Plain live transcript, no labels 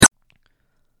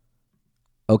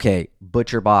Okay,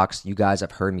 ButcherBox, you guys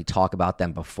have heard me talk about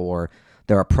them before.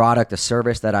 They're a product, a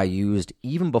service that I used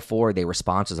even before they were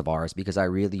sponsors of ours because I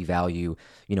really value,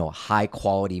 high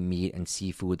quality meat and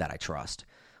seafood that I trust.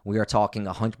 We are talking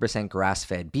 100%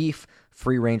 grass-fed beef,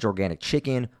 free-range organic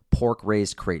chicken, pork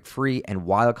raised crate-free, and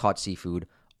wild-caught seafood,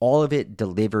 all of it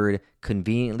delivered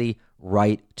conveniently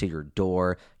right to your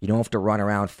door. You don't have to run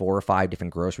around 4 or 5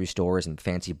 different grocery stores and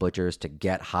fancy butchers to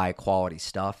get high-quality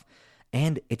stuff.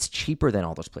 And it's cheaper than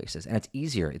all those places, and it's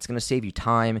easier. It's going to save you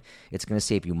time. It's going to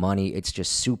save you money. It's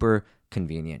just super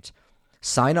convenient.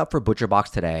 Sign up for ButcherBox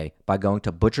today by going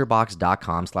to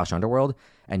butcherbox.com/underworld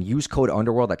and use code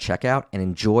underworld at checkout and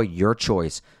enjoy your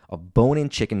choice of bone-in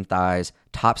chicken thighs,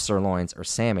 top sirloins, or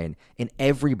salmon in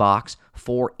every box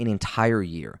for an entire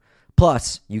year.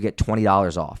 Plus, you get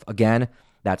 $20 off. Again,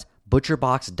 that's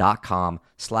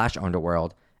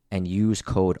butcherbox.com/underworld and use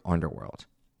code underworld.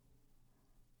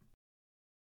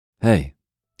 Hey,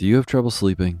 do you have trouble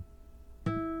sleeping?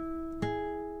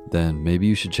 Then maybe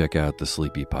you should check out the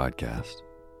Sleepy Podcast.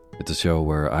 It's a show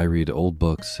where I read old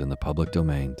books in the public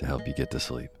domain to help you get to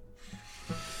sleep.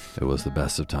 It was the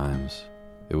best of times.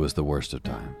 It was the worst of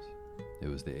times. It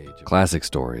was the age of classic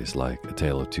stories like A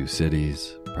Tale of Two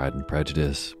Cities, Pride and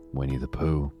Prejudice, Winnie the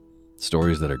Pooh.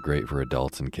 Stories that are great for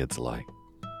adults and kids alike.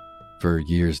 For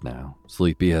years now,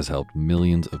 Sleepy has helped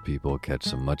millions of people catch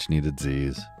some much-needed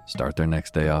Z's, start their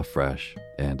next day off fresh,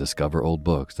 and discover old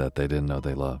books that they didn't know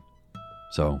they loved.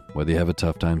 So, whether you have a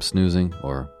tough time snoozing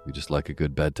or you just like a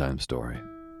good bedtime story,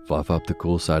 fluff up the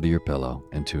cool side of your pillow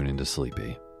and tune into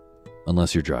Sleepy.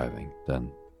 Unless you're driving,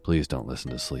 then please don't listen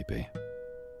to Sleepy.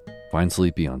 Find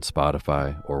Sleepy on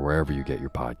Spotify or wherever you get your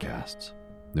podcasts.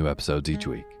 New episodes each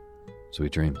week.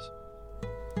 Sweet dreams.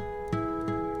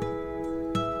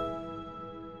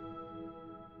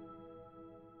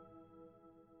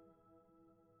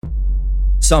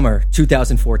 Summer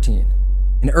 2014.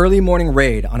 An early morning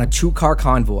raid on a 2-car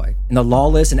convoy in the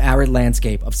lawless and arid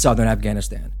landscape of southern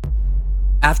Afghanistan.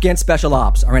 Afghan special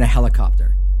ops are in a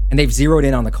helicopter, and they've zeroed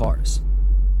in on the cars.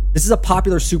 This is a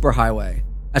popular superhighway,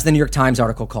 as the New York Times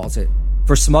article calls it,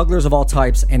 for smugglers of all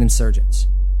types and insurgents.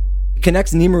 It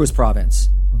connects Nimruz province,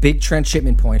 a big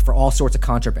transshipment point for all sorts of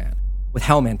contraband, with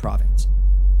Helmand province,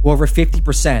 where over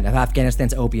 50% of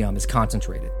Afghanistan's opium is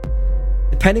concentrated.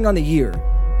 Depending on the year,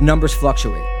 the numbers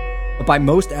fluctuate, but by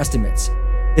most estimates,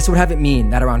 this would have it mean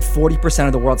that around 40%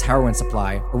 of the world's heroin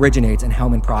supply originates in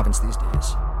Helmand province these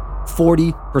days.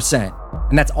 40%,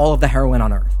 and that's all of the heroin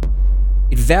on Earth.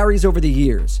 It varies over the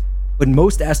years, but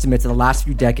most estimates of the last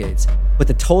few decades put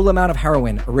the total amount of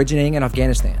heroin originating in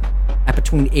Afghanistan at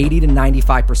between 80 to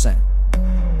 95%.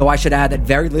 Though I should add that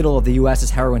very little of the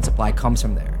US's heroin supply comes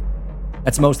from there.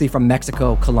 That's mostly from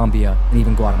Mexico, Colombia, and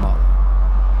even Guatemala.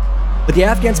 But the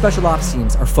Afghan special ops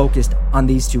teams are focused on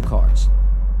these 2 cars.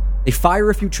 They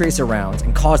fire a few tracer rounds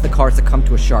and cause the cars to come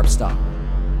to a sharp stop.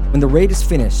 When the raid is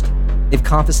finished, they've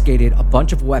confiscated a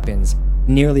bunch of weapons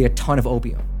and nearly a ton of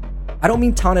opium. I don't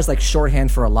mean ton as like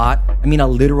shorthand for a lot, I mean a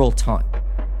literal ton.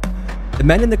 The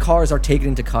men in the cars are taken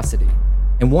into custody,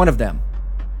 and one of them,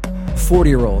 a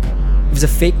 40-year-old, gives a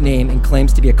fake name and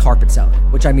claims to be a carpet seller,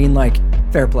 which I mean like,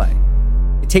 fair play.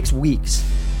 It takes weeks,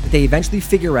 but they eventually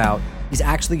figure out he's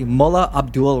actually Mullah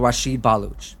Abdul Rashid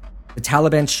Baluch, the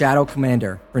Taliban shadow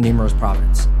commander for Nimruz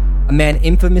province, a man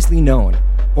infamously known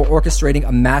for orchestrating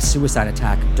a mass suicide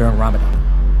attack during Ramadan.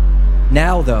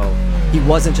 Now, though, he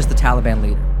wasn't just a Taliban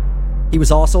leader. He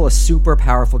was also a super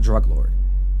powerful drug lord.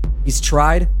 He's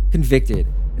tried, convicted,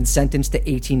 and sentenced to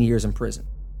 18 years in prison.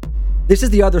 This is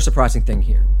the other surprising thing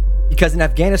here, because in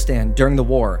Afghanistan during the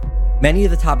war, many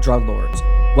of the top drug lords,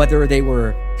 whether they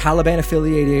were Taliban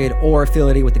affiliated or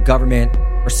affiliated with the government,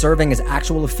 or serving as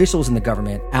actual officials in the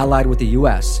government allied with the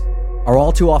US, are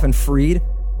all too often freed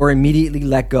or immediately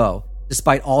let go,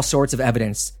 despite all sorts of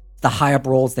evidence to the high-up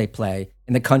roles they play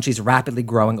in the country's rapidly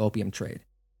growing opium trade.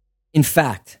 In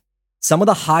fact, some of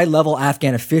the high-level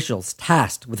Afghan officials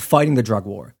tasked with fighting the drug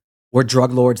war were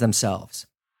drug lords themselves.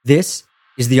 This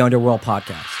is the Underworld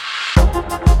Podcast.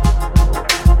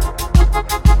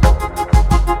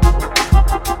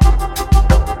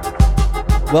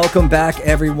 Welcome back,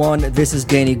 everyone. This is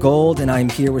Danny Gold, and I'm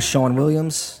here with Sean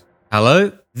Williams.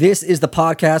 Hello. This is the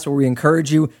podcast where we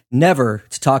encourage you never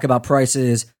to talk about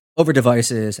prices over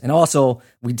devices, and also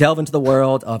we delve into the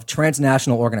world of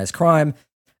transnational organized crime,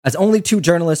 as only 2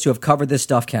 journalists who have covered this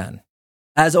stuff can.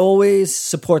 As always,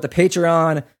 support the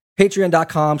Patreon,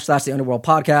 patreon.com/the Underworld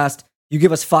Podcast. You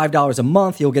give us $5 a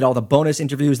month, you'll get all the bonus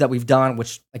interviews that we've done,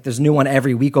 which like there's a new one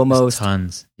every week almost. There's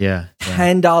tons. Yeah.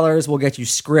 $10 will get you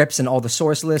scripts and all the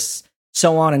source lists,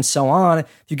 so on and so on.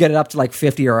 If you get it up to like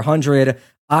 50 or 100,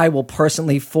 I will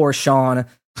personally, for Sean,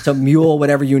 to mule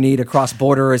whatever you need across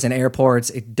borders and airports.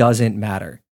 It doesn't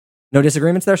matter. No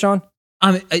disagreements there, Sean?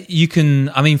 For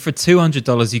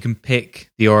 $200, you can pick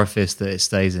the orifice that it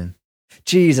stays in.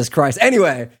 Jesus Christ.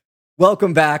 Anyway,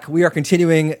 welcome back. We are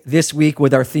continuing this week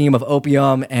with our theme of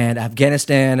opium and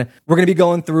Afghanistan. We're going to be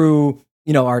going through,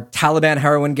 our Taliban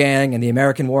heroin gang and the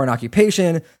American war and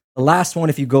occupation. The last one,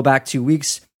 if you go back 2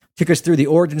 weeks, took us through the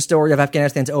origin story of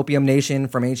Afghanistan's opium nation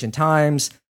from ancient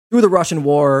times, through the Russian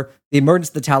war, the emergence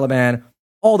of the Taliban,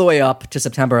 all the way up to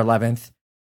September 11th.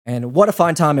 And what a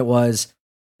fun time it was.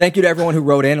 Thank you to everyone who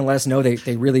wrote in and let us know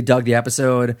they really dug the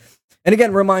episode. And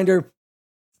again, reminder,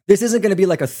 this isn't going to be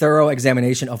like a thorough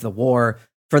examination of the war.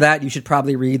 For that, you should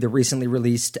probably read the recently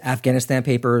released Afghanistan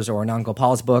papers or Anand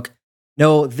Gopal's book.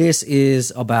 No, this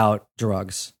is about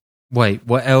drugs. Wait,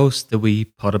 what else do we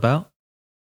pod about?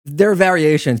 There are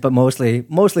variations, but mostly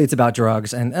it's about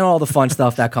drugs and all the fun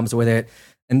stuff that comes with it.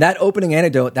 And that opening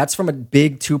anecdote, that's from a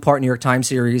big 2-part New York Times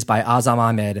series by Azam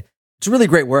Ahmed. It's really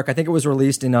great work. I think it was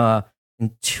released in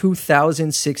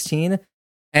 2016.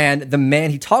 And the man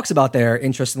he talks about there,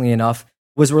 interestingly enough,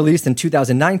 was released in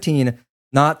 2019,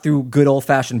 not through good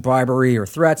old-fashioned bribery or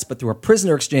threats, but through a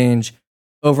prisoner exchange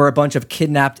over a bunch of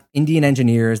kidnapped Indian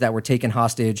engineers that were taken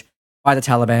hostage by the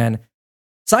Taliban.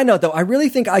 Side note, though, I really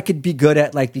think I could be good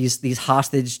at like these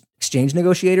hostage exchange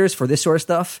negotiators for this sort of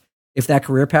stuff if that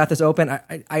career path is open.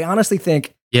 I honestly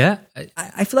think, yeah,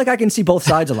 I feel like I can see both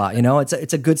sides a lot.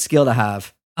 It's a good skill to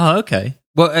have. Oh, okay.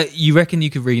 Well, you reckon you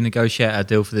could renegotiate our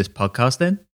deal for this podcast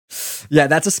then? Yeah,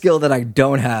 that's a skill that I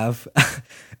don't have.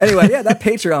 Anyway, yeah, that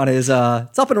Patreon is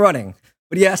it's up and running.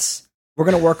 But yes, we're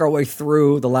going to work our way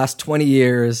through the last 20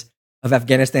 years of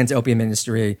Afghanistan's opium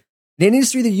industry. An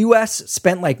industry the U.S.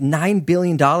 spent like $9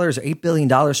 billion or $8 billion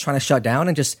trying to shut down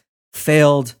and just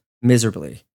failed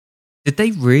miserably. Did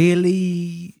they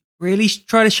really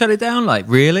try to shut it down? Like,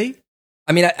 really?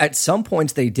 I mean, at some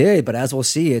points they did, but as we'll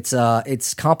see,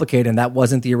 it's complicated, and that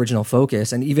wasn't the original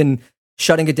focus. And even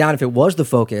shutting it down, if it was the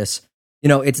focus,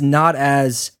 it's not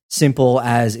as simple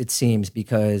as it seems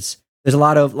because there's a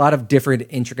lot of different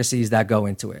intricacies that go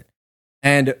into it.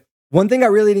 And one thing I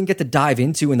really didn't get to dive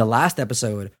into in the last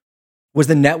episode was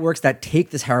the networks that take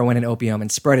this heroin and opium and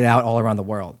spread it out all around the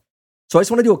world. So I just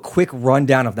want to do a quick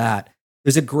rundown of that.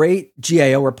 There's a great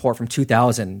GAO report from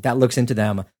 2000 that looks into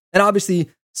them. And obviously,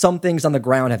 some things on the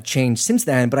ground have changed since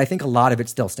then, but I think a lot of it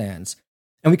still stands.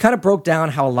 And we kind of broke down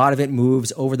how a lot of it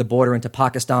moves over the border into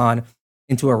Pakistan,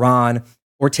 into Iran,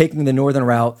 or taking the northern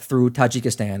route through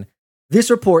Tajikistan. This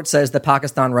report says the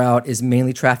Pakistan route is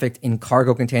mainly trafficked in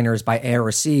cargo containers by air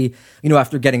or sea,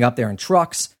 after getting up there in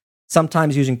trucks,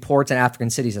 sometimes using ports and African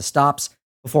cities as stops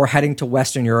before heading to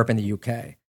Western Europe and the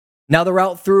UK. Now, the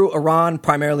route through Iran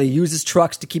primarily uses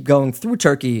trucks to keep going through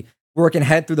Turkey, where it can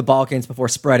head through the Balkans before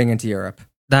spreading into Europe.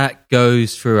 That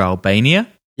goes through Albania?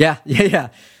 Yeah. I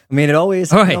mean, it always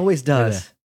does. Yeah.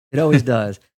 It always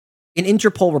does. An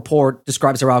Interpol report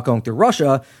describes the route going through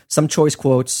Russia. Some choice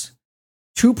quotes.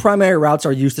 2 primary routes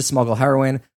are used to smuggle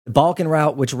heroin. The Balkan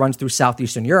route, which runs through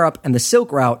southeastern Europe, and the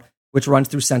Silk route, which runs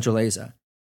through Central Asia.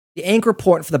 The anchor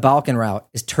point for the Balkan route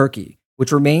is Turkey,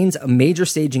 which remains a major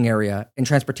staging area and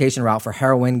transportation route for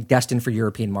heroin destined for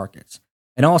European markets.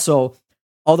 And also,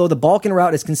 although the Balkan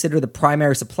route is considered the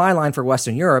primary supply line for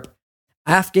Western Europe,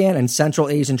 Afghan and Central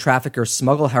Asian traffickers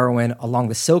smuggle heroin along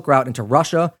the Silk route into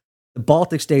Russia, the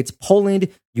Baltic states, Poland,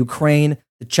 Ukraine,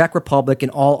 the Czech Republic,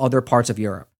 and all other parts of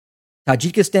Europe.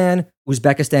 Tajikistan,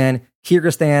 Uzbekistan,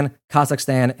 Kyrgyzstan,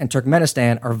 Kazakhstan, and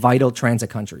Turkmenistan are vital transit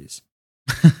countries.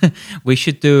 We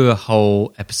should do a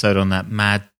whole episode on that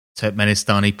mad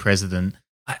Turkmenistani president.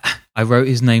 I wrote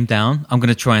his name down. I'm going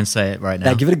to try and say it right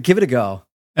now. Yeah, give it a go.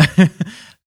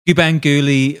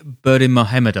 Gurbanguly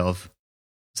Berdimuhamedov.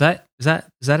 Is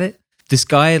that it? This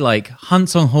guy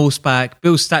hunts on horseback,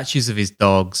 builds statues of his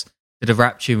dogs, did a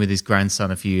rap tune with his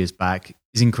grandson a few years back.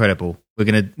 He's incredible. We're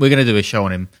gonna do a show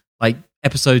on him,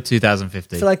 episode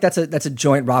 2050. I feel like that's a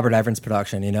joint Robert Evans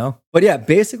production, But yeah,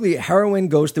 basically heroin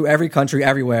goes through every country,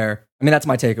 everywhere. I mean, that's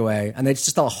my takeaway. And it's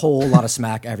just a whole lot of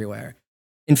smack everywhere.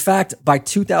 In fact, by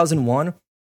 2001,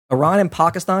 Iran and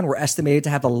Pakistan were estimated to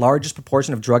have the largest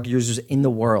proportion of drug users in the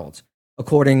world,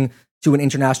 according to an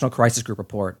international crisis group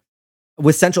report.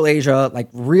 With Central Asia,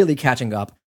 really catching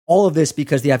up. All of this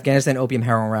because the Afghanistan opium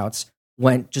heroin routes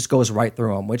just goes right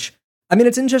through them, which, I mean,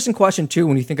 it's an interesting question too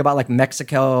when you think about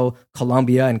Mexico,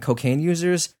 Colombia, and cocaine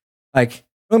users. Don't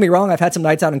get me wrong, I've had some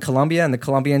nights out in Colombia, and the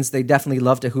Colombians, they definitely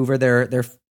love to hoover their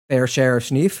fair share of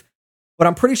schneef. But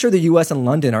I'm pretty sure the US and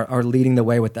London are leading the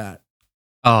way with that.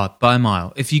 Oh, by a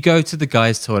mile. If you go to the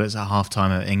guys' toilets at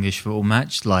halftime of an English football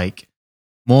match,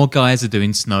 more guys are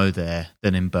doing snow there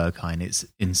than in Berghain. It's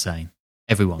insane.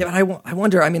 Everyone. Yeah, but I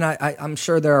wonder, I mean, I'm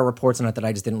sure there are reports on it that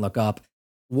I just didn't look up,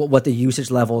 what the usage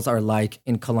levels are like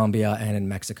in Colombia and in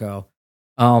Mexico.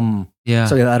 So yeah,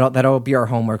 that'll be our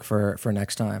homework for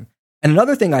next time. And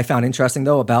another thing I found interesting,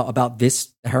 though, about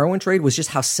this heroin trade was just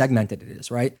how segmented it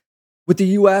is, right? With the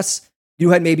U.S., you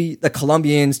had maybe the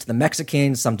Colombians to the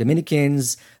Mexicans, some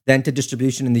Dominicans, then to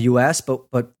distribution in the U.S.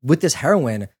 But with this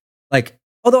heroin, like,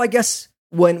 although I guess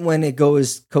when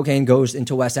cocaine goes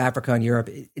into West Africa and Europe,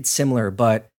 it's similar.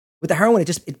 But with the heroin,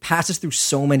 it passes through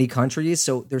so many countries.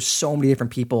 So there's so many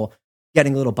different people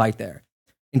getting a little bite there.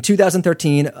 In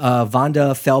 2013,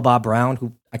 Vonda Felba Brown,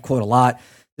 who I quote a lot,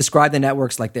 described the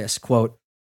networks like this, quote,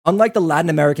 "Unlike the Latin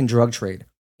American drug trade,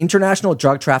 international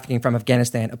drug trafficking from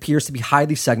Afghanistan appears to be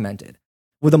highly segmented,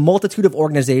 with a multitude of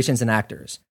organizations and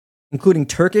actors, including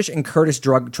Turkish and Kurdish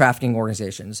drug trafficking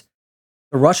organizations,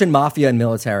 the Russian mafia and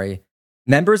military,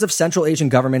 members of Central Asian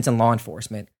governments and law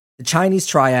enforcement, the Chinese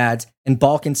triads, and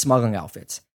Balkan smuggling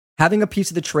outfits, having a piece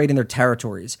of the trade in their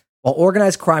territories, while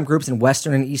organized crime groups in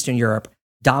Western and Eastern Europe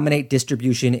dominate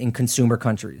distribution in consumer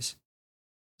countries."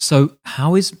 So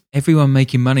how is everyone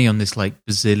making money on this like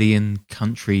bazillion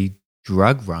country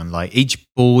drug run? Like each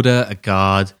border a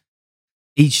guard,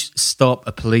 each stop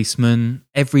a policeman,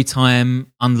 every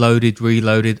time unloaded,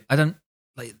 reloaded.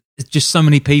 It's just so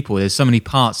many people. There's so many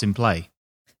parts in play.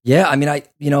 Yeah, I mean,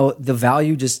 the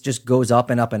value just goes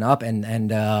up and up and up,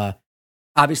 and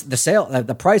obviously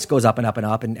the price goes up and up and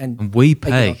up, and we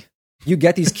pay. You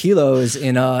get these kilos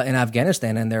in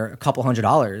Afghanistan, and they're a couple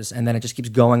 $100s, and then it just keeps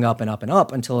going up and up and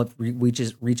up until it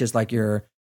reaches like your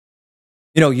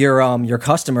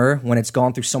customer when it's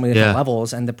gone through so many different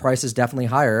levels, and the price is definitely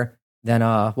higher than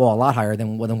a lot higher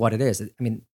than what it is. I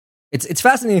mean, it's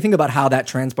fascinating to think about how that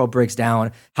transpo breaks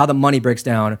down, how the money breaks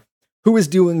down, who is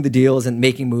doing the deals and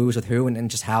making moves with who,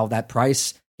 and just how that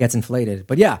price gets inflated.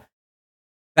 But yeah,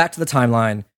 back to the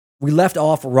timeline. We left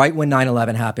off right when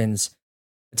 9/11 happens.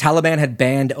 The Taliban had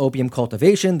banned opium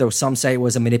cultivation, though some say it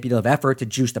was a manipulative effort to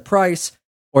juice the price,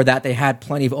 or that they had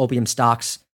plenty of opium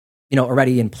stocks,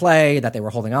 already in play that they were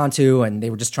holding on to, and they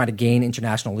were just trying to gain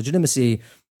international legitimacy.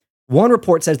 One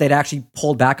report says they'd actually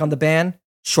pulled back on the ban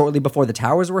shortly before the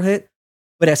towers were hit,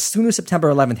 but as soon as September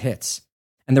 11th hits,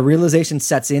 and the realization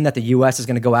sets in that the U.S. is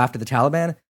going to go after the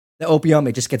Taliban, the opium,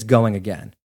 it just gets going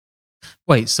again.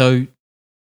 Wait, so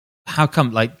how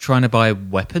come, like, trying to buy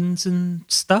weapons and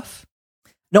stuff?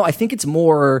 No, I think it's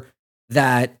more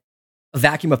that a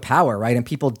vacuum of power, right? And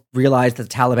people realized that the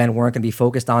Taliban weren't going to be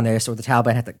focused on this, or the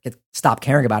Taliban had to stop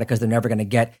caring about it because they're never going to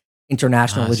get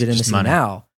international legitimacy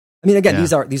now. I mean, again,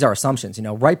 these are assumptions.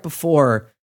 Right before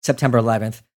September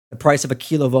 11th, the price of a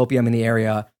kilo of opium in the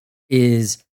area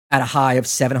is at a high of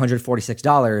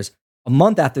 $746. A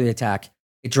month after the attack,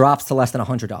 it drops to less than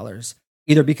 $100,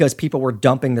 either because people were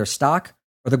dumping their stock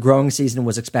or the growing season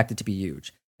was expected to be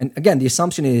huge. And again, the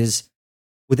assumption is,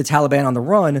 with the Taliban on the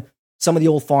run, some of the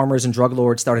old farmers and drug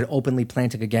lords started openly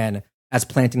planting again as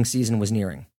planting season was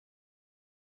nearing.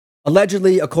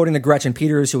 Allegedly, according to Gretchen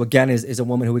Peters, who again is a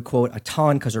woman who we quote a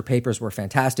ton because her papers were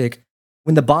fantastic,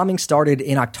 when the bombing started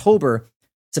in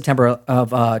September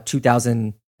of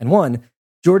 2001,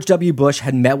 George W. Bush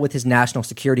had met with his National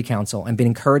Security Council and been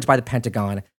encouraged by the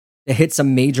Pentagon to hit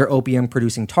some major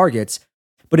opium-producing targets.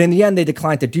 But in the end, they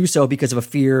declined to do so because of a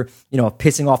fear, of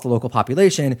pissing off the local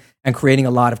population and creating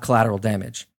a lot of collateral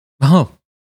damage. Oh,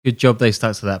 good job they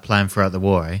stuck to that plan throughout the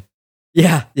war, eh?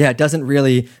 Yeah, it doesn't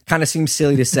really, kind of seem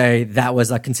silly to say that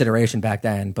was a consideration back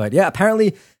then. But yeah,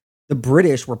 apparently the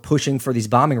British were pushing for these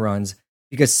bombing runs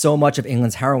because so much of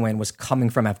England's heroin was coming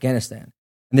from Afghanistan.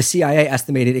 And the CIA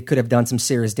estimated it could have done some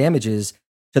serious damages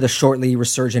to the shortly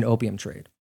resurgent opium trade.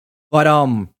 But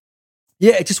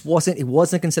yeah, it wasn't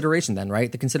a consideration then,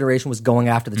 right? The consideration was going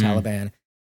after the Taliban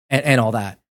and all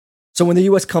that. So when the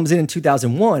U.S. comes in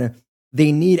 2001,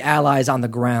 they need allies on the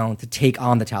ground to take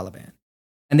on the Taliban.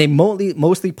 And they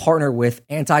mostly partner with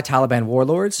anti-Taliban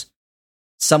warlords,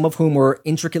 some of whom were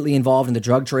intricately involved in the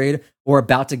drug trade or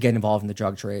about to get involved in the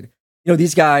drug trade.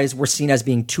 These guys were seen as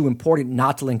being too important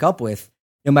not to link up with,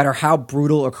 no matter how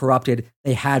brutal or corrupted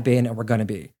they had been or were going to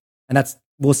be. And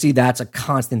we'll see that's a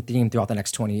constant theme throughout the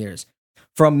next 20 years.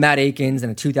 From Matt Akins in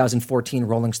a 2014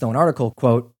 Rolling Stone article,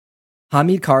 quote,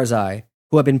 Hamid Karzai,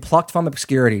 who had been plucked from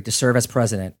obscurity to serve as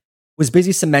president, was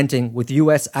busy cementing with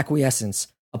U.S. acquiescence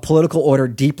a political order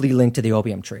deeply linked to the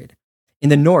opium trade. In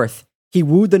the north, he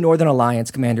wooed the Northern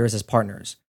Alliance commanders as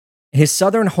partners. In his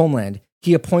southern homeland,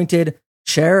 he appointed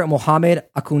Sher Mohammed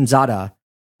Akhundzada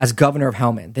as governor of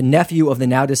Helmand, the nephew of the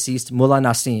now-deceased Mullah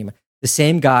Nasim, the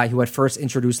same guy who had first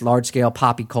introduced large-scale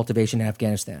poppy cultivation in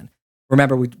Afghanistan.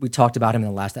 Remember, we talked about him in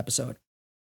the last episode.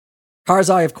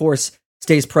 Karzai, of course,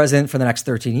 stays president for the next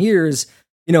 13 years,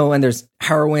 and there's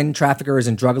heroin traffickers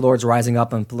and drug lords rising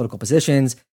up in political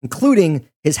positions, including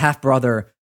his half-brother,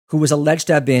 who was alleged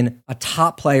to have been a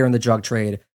top player in the drug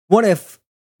trade, one of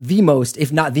the most,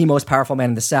 if not the most powerful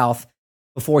man in the South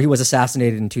before he was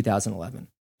assassinated in 2011.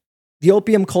 The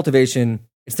opium cultivation,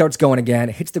 it starts going again.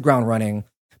 It hits the ground running.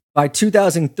 By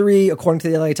 2003, according to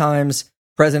the LA Times,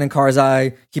 President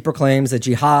Karzai, he proclaims a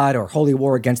jihad or holy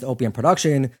war against opium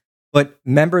production. But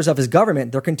members of his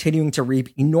government, they're continuing to reap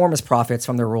enormous profits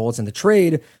from their roles in the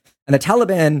trade. And the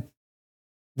Taliban,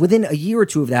 within a year or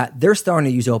two of that, they're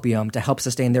starting to use opium to help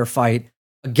sustain their fight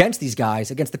against these guys,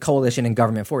 against the coalition and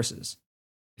government forces.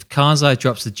 If Karzai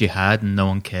drops the jihad and no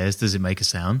one cares, does it make a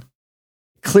sound?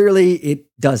 Clearly, it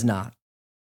does not.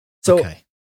 So Okay.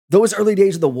 those early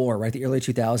days of the war, right, the early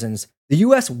 2000s, the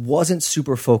U.S. wasn't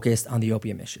super focused on the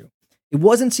opium issue. It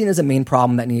wasn't seen as a main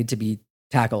problem that needed to be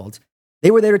tackled.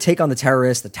 They were there to take on the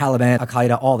terrorists, the Taliban,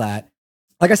 Al-Qaeda, all that.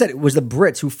 Like I said, it was the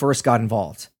Brits who first got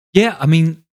involved. Yeah, I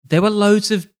mean, there were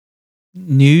loads of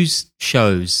news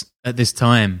shows at this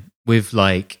time with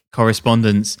like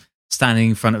correspondents standing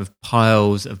in front of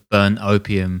piles of burnt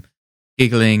opium,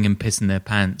 giggling and pissing their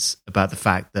pants about the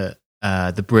fact that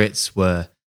the Brits were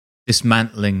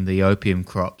dismantling the opium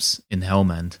crops in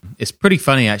Helmand. It's pretty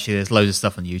funny, actually. There's loads of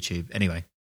stuff on YouTube. Anyway,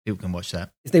 people can watch that.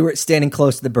 If they were standing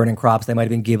close to the burning crops, they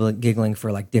might have been giggling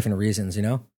for like different reasons,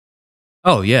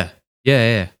 Oh, yeah.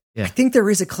 Yeah. I think there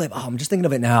is a clip, I'm just thinking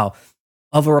of it now,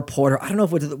 of a reporter. I don't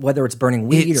know whether it's burning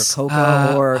weed or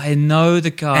coca or... I know the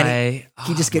guy.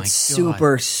 He just gets my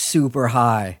super, God. super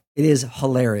high. It is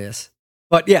hilarious.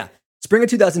 But yeah, spring of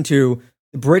 2002,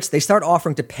 the Brits, they start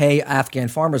offering to pay Afghan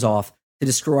farmers off to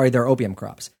destroy their opium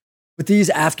crops. But these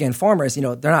Afghan farmers,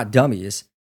 they're not dummies.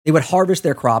 They would harvest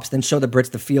their crops, then show the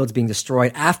Brits the fields being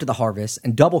destroyed after the harvest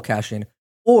and double cash in,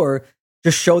 or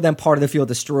just show them part of the field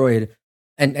destroyed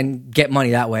and get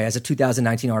money that way, as a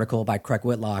 2019 article by Craig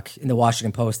Whitlock in the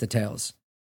Washington Post details.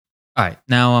 All right,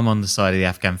 now I'm on the side of the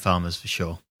Afghan farmers for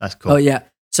sure. That's cool. Oh, yeah.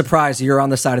 Surprise, you're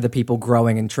on the side of the people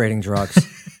growing and trading drugs.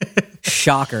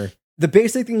 Shocker. The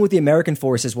basic thing with the American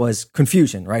forces was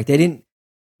confusion, right? They didn't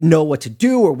know what to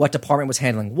do or what department was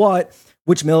handling what,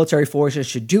 which military forces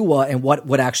should do what, and what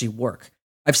would actually work.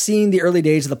 I've seen the early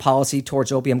days of the policy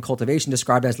towards opium cultivation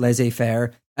described as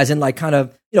laissez-faire, as in like kind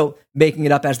of, making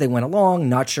it up as they went along,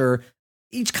 not sure.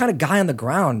 Each kind of guy on the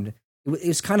ground, it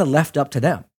was kind of left up to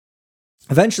them.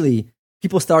 Eventually,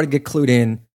 people started to get clued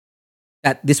in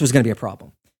that this was going to be a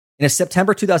problem. In a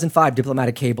September 2005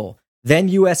 diplomatic cable, then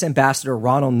U.S. Ambassador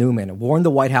Ronald Newman warned the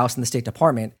White House and the State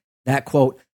Department that,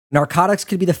 quote, narcotics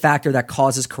could be the factor that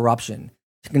causes corruption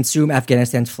to consume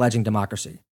Afghanistan's fledgling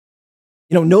democracy.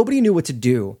 Nobody knew what to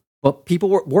do, but people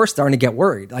were starting to get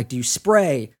worried. Like, do you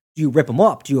spray? Do you rip them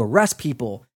up? Do you arrest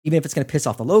people? Even if it's going to piss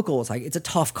off the locals, like, it's a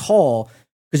tough call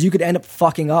because you could end up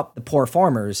fucking up the poor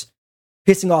farmers,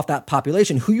 pissing off that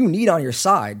population who you need on your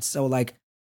side. So, like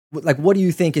what do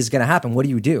you think is going to happen? What do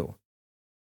you do?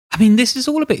 I mean, this is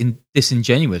all a bit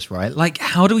disingenuous, right? Like,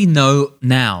 how do we know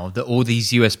now that all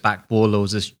these US-backed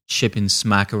warlords are shipping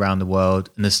smack around the world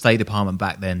and the State Department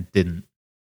back then didn't?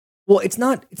 Well, it's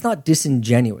not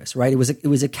disingenuous, right? It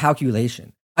was a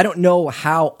calculation. I don't know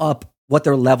what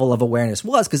their level of awareness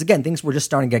was, because again, things were just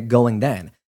starting to get going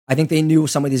then. I think they knew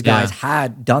some of these guys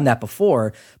had done that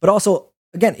before, but also,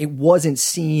 again, it wasn't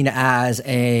seen as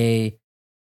a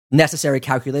necessary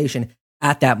calculation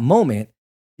at that moment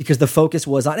because the focus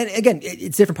was on, and again,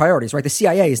 it's different priorities, right? The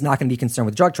CIA is not going to be concerned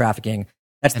with drug trafficking.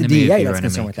 That's the DEA that's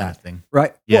concerned with that,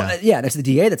 right? Yeah. Well, yeah, that's the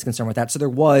DEA that's concerned with that. So there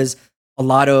was a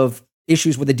lot of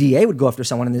issues where the DA would go after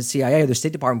someone and the CIA or the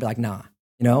State Department would be like,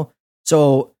 nah,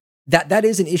 So that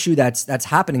is an issue that's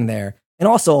happening there. And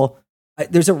also,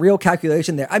 there's a real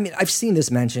calculation there. I mean, I've seen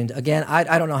this mentioned. Again,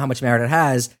 I don't know how much merit it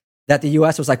has, that the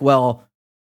U.S. was like, well,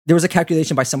 there was a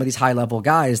calculation by some of these high-level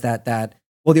guys that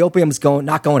the opium's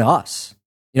not going to us.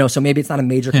 So maybe it's not a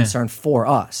major concern for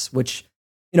us, which,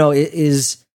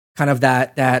 is kind of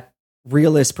that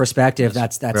realist perspective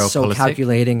that's so politic.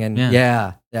 Calculating and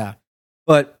yeah.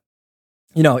 But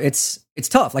it's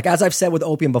tough. Like, as I've said with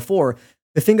opium before,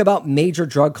 the thing about major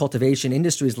drug cultivation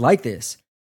industries like this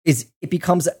is it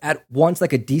becomes at once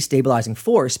like a destabilizing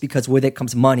force because with it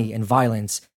comes money and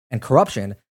violence and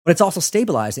corruption, but it's also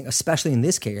stabilizing, especially in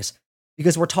this case,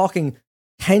 because we're talking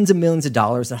tens of millions of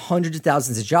dollars and hundreds of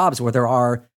thousands of jobs where there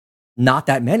are not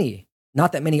that many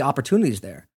opportunities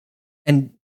there.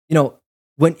 And,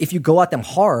 if you go at them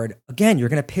hard, again, you're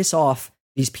going to piss off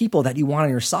these people that you want on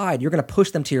your side. You're going to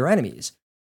push them to your enemies.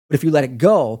 But if you let it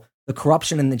go, the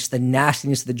corruption and just the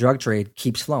nastiness of the drug trade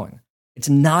keeps flowing. It's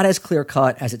not as clear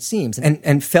cut as it seems.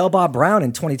 And Fel Bob Brown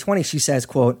in 2020, she says,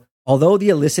 quote, although the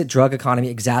illicit drug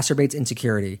economy exacerbates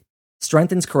insecurity,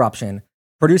 strengthens corruption,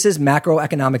 produces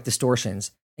macroeconomic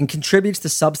distortions, and contributes to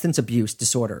substance abuse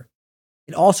disorder,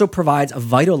 it also provides a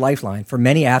vital lifeline for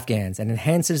many Afghans and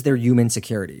enhances their human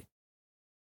security.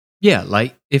 Yeah,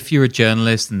 like if you're a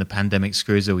journalist and the pandemic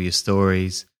screws all your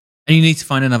stories and you need to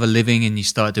find another living and you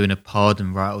start doing a pod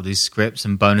and write all these scripts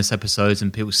and bonus episodes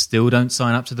and people still don't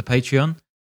sign up to the Patreon,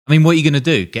 I mean, what are you going to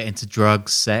do? Get into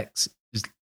drugs, sex?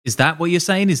 Is that what you're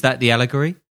saying? Is that the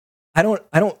allegory? I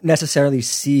don't necessarily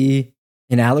see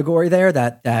an allegory there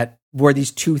that where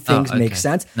these two things make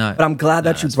sense. No, but I'm glad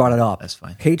that you brought it up. That's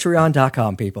fine.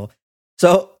 Patreon.com, people.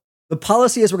 So the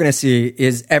policy, as we're going to see,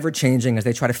 is ever changing as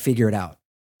they try to figure it out.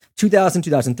 2000,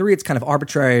 2003, it's kind of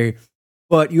arbitrary,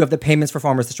 but you have the payments for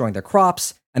farmers destroying their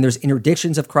crops, and there's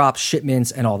interdictions of crops,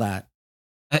 shipments, and all that.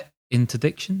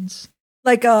 Interdictions?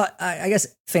 Like, I guess,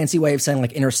 fancy way of saying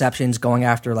like interceptions, going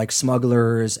after like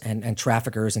smugglers and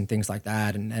traffickers and things like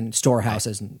that, and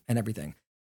storehouses and everything.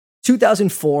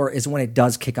 2004 is when it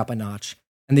does kick up a notch,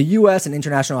 and the U.S. and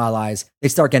international allies, they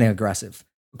start getting aggressive.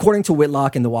 According to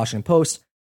Whitlock in the Washington Post,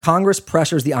 Congress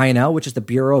pressures the INL, which is the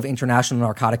Bureau of International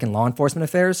Narcotic and Law Enforcement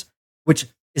Affairs, which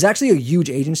is actually a huge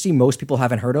agency most people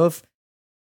haven't heard of.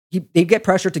 They get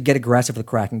pressure to get aggressive with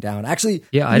cracking down. Actually,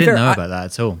 yeah, I didn't know about that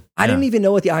at all. I didn't even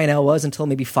know what the INL was until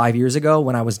maybe 5 years ago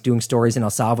when I was doing stories in El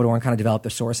Salvador and kind of developed a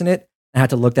source in it. I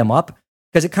had to look them up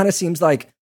because it kind of seems like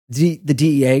the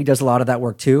DEA does a lot of that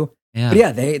work too. Yeah. But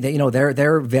yeah,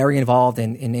 they're very involved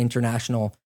in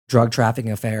international drug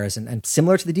trafficking affairs and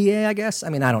similar to the DEA, I guess. I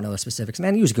mean, I don't know the specifics,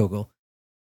 man. Use Google.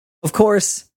 Of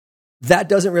course, that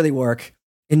doesn't really work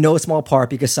in no small part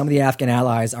because some of the Afghan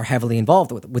allies are heavily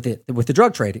involved with the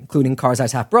drug trade, including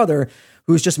Karzai's half-brother,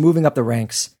 who's just moving up the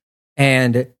ranks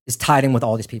and is tied in with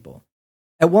all these people.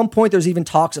 At one point, there's even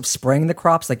talks of spraying the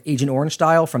crops like Agent Orange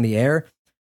style from the air,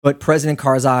 but President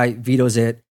Karzai vetoes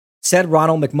it. Said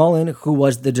Ronald McMullen, who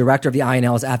was the director of the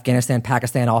INL's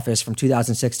Afghanistan-Pakistan office from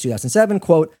 2006 to 2007,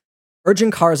 quote, urging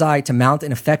Karzai to mount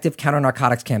an effective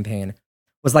counter-narcotics campaign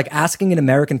was like asking an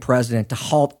American president to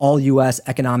halt all U.S.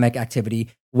 economic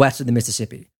activity west of the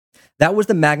Mississippi. That was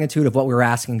the magnitude of what we were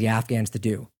asking the Afghans to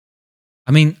do.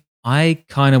 I mean, I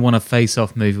kind of want a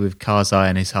face-off movie with Karzai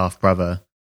and his half-brother.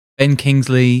 Ben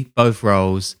Kingsley, both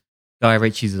roles. Guy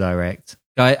Ritchie's the direct.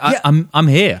 I'm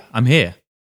here.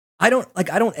 I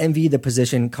don't envy the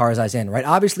position Karzai's in, right?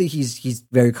 Obviously, he's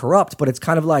very corrupt, but it's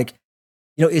kind of like,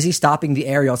 is he stopping the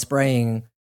aerial spraying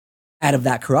out of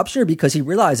that corruption? Because he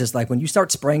realizes, like, when you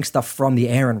start spraying stuff from the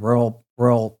air in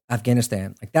rural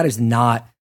Afghanistan, like, that is not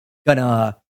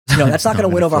gonna, that's not gonna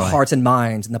win over hearts and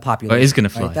minds in the population. But it is gonna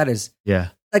fly. Right? That is, yeah.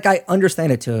 Like, I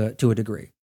understand it to a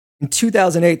degree. In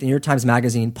 2008, the New York Times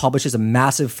Magazine publishes a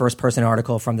massive first-person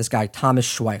article from this guy, Thomas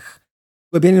Schweich,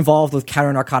 who had been involved with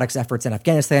counter-narcotics efforts in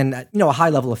Afghanistan, a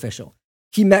high-level official.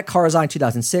 He met Karzai in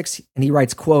 2006, and he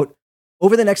writes, quote,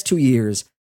 over the next 2 years,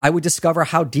 I would discover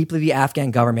how deeply the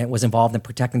Afghan government was involved in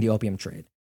protecting the opium trade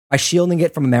by shielding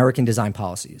it from American-designed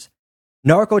policies.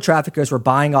 Narco-traffickers were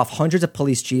buying off hundreds of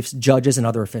police chiefs, judges, and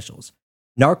other officials.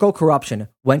 Narco-corruption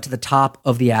went to the top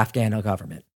of the Afghan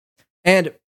government.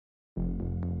 And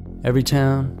every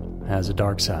town has a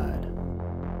dark side.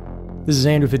 This is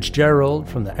Andrew Fitzgerald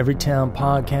from the Everytown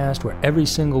podcast, where every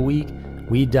single week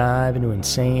we dive into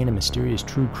insane and mysterious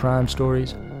true crime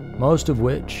stories, most of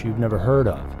which you've never heard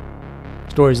of.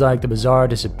 Stories like the bizarre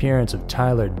disappearance of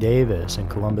Tyler Davis in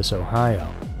Columbus, Ohio,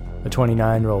 a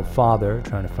 29-year-old father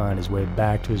trying to find his way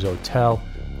back to his hotel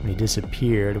when he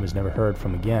disappeared and was never heard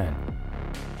from again.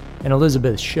 And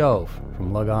Elizabeth Shoaf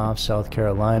from Lugoff, South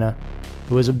Carolina,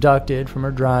 who was abducted from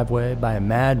her driveway by a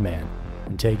madman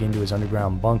and taken to his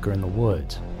underground bunker in the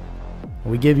woods.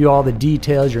 And we give you all the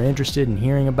details you're interested in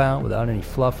hearing about without any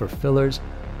fluff or fillers,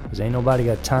 because ain't nobody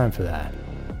got time for that.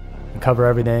 We cover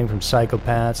everything from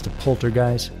psychopaths to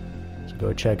poltergeists, so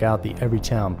go check out the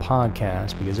Everytown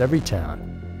podcast, because every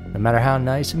town, no matter how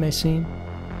nice it may seem,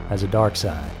 has a dark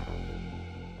side.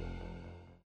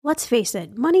 Let's face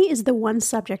it, money is the one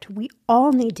subject we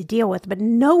all need to deal with, but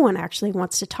no one actually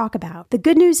wants to talk about. The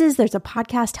good news is there's a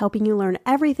podcast helping you learn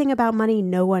everything about money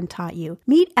no one taught you.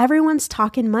 Meet Everyone's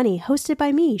Talkin' Money, hosted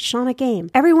by me, Shauna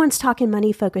Game. Everyone's Talkin'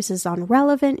 Money focuses on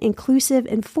relevant, inclusive,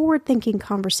 and forward-thinking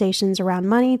conversations around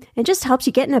money and just helps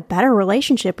you get in a better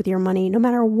relationship with your money no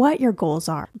matter what your goals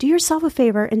are. Do yourself a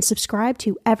favor and subscribe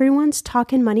to Everyone's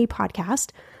Talkin' Money podcast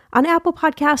on Apple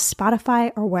Podcasts,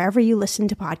 Spotify, or wherever you listen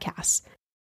to podcasts.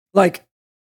 Like,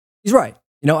 he's right.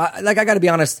 I got to be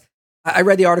honest. I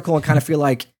read the article and kind of feel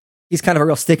like he's kind of a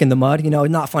real stick in the mud,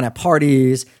 not fun at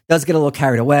parties, does get a little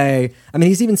carried away. I mean,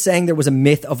 he's even saying there was a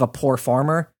myth of a poor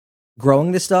farmer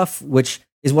growing this stuff, which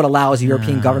is what allows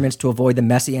European governments to avoid the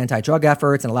messy anti-drug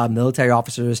efforts and allow military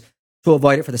officers to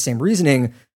avoid it for the same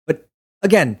reasoning. But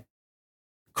again,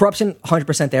 corruption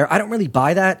 100% there. I don't really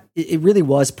buy that. It really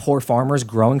was poor farmers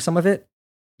growing some of it.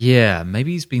 Yeah,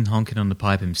 maybe he's been honking on the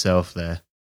pipe himself there.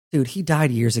 Dude, he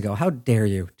died years ago. How dare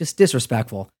you? Just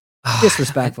disrespectful.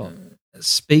 Disrespectful.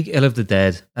 Speak ill of the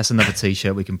dead. That's another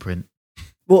t-shirt we can print.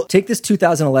 Well, take this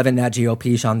 2011 Nat Geo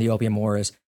piece on the Opium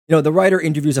Wars. The writer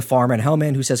interviews a farmer in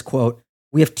Helmand who says, quote,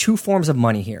 "We have two forms of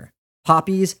money here,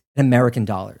 poppies and American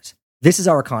dollars. This is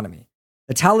our economy.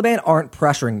 The Taliban aren't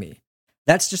pressuring me.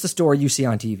 That's just a story you see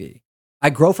on TV. I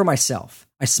grow for myself.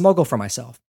 I smuggle for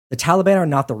myself. The Taliban are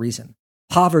not the reason.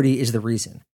 Poverty is the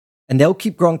reason. And they'll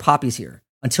keep growing poppies here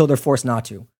until they're forced not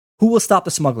to. Who will stop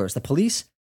the smugglers? The police?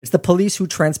 It's the police who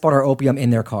transport our opium in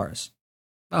their cars."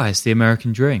 Oh, it's the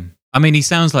American dream. I mean, he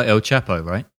sounds like El Chapo,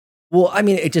 right? Well, I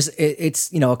mean, it's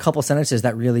a couple sentences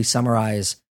that really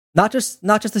summarize not just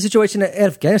the situation in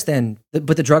Afghanistan,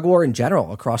 but the drug war in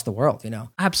general across the world.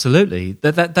 Absolutely.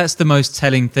 That's the most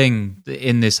telling thing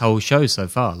in this whole show so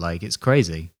far. Like, it's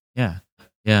crazy. Yeah.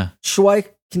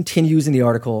 Schweik continues in the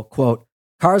article, quote,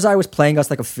 "Karzai was playing us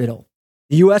like a fiddle.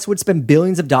 The U.S. would spend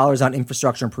billions of dollars on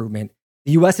infrastructure improvement.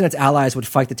 The U.S. and its allies would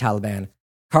fight the Taliban.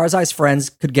 Karzai's friends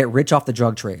could get rich off the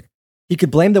drug trade. He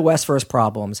could blame the West for his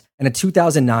problems, and in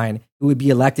 2009, he would be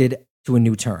elected to a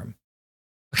new term."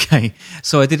 Okay,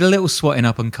 so I did a little swatting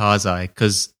up on Karzai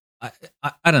because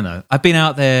I don't know. I've been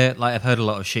out there, like I've heard a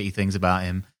lot of shitty things about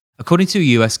him. According to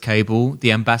US cable,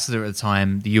 the ambassador at the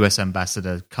time, the US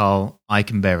ambassador, Carl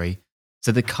Eikenberry,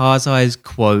 said that Karzai's,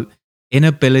 quote,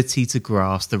 "inability to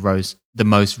grasp the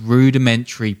most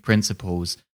rudimentary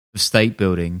principles of state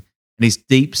building and his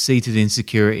deep-seated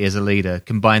insecurity as a leader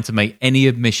combined to make any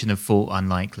admission of fault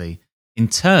unlikely, in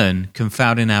turn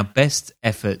confounding our best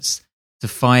efforts to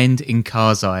find in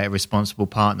Karzai a responsible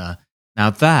partner." Now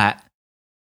that,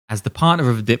 as the partner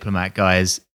of a diplomat,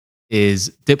 guys, is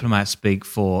diplomat speak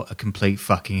for a complete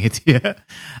fucking idiot.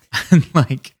 And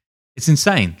it's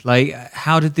insane. Like,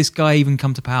 how did this guy even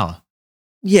come to power?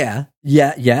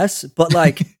 Yes, but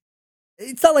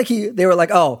it's not like they were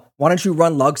like, "Oh, why don't you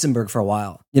run Luxembourg for a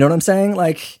while?" You know what I'm saying?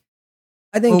 I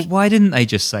think. Well, why didn't they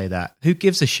just say that? Who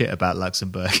gives a shit about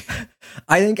Luxembourg?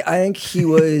 I think he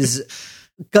was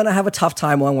gonna have a tough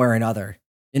time one way or another.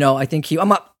 I think I'm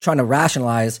not trying to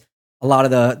rationalize a lot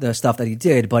of the stuff that he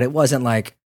did, but it wasn't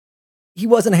like he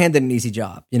wasn't handed an easy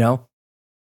job. No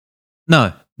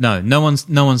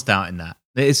one's doubting that.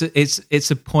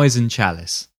 It's a poison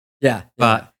chalice. Yeah.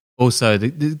 But also,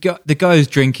 the guy who's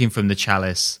drinking from the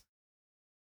chalice.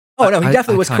 Oh no, he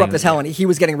definitely was corrupt as hell, and he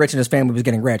was getting rich, and his family was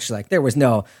getting rich. There's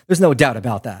no doubt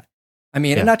about that. I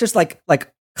mean, and not just like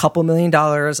couple $1 million.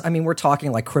 I mean, we're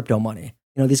talking like crypto money.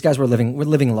 These guys were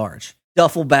living large,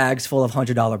 duffel bags full of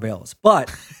 $100 bills.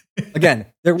 But again,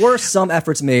 there were some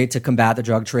efforts made to combat the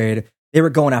drug trade. They were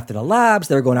going after the labs.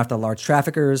 They were going after large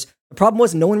traffickers. The problem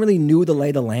was no one really knew the lay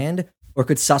of the land or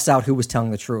could suss out who was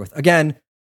telling the truth. Again,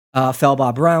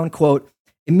 Felba Brown, quote,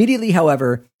 "Immediately,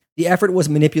 however, the effort was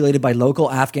manipulated by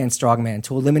local Afghan strongmen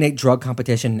to eliminate drug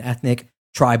competition in ethnic,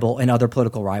 tribal, and other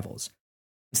political rivals.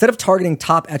 Instead of targeting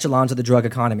top echelons of the drug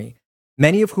economy,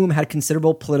 many of whom had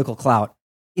considerable political clout,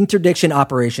 interdiction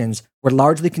operations were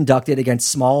largely conducted against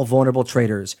small, vulnerable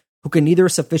traders who could neither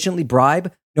sufficiently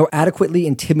bribe nor adequately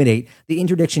intimidate the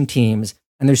interdiction teams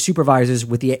and their supervisors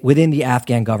within the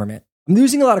Afghan government." I'm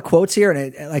using a lot of quotes here,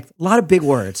 and a lot of big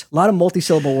words, a lot of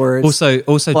multi-syllable words. Also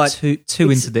two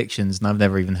interdictions, and I've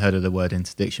never even heard of the word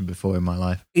interdiction before in my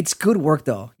life. It's good work,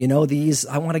 though.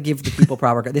 I want to give the people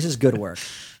proper. This is good work.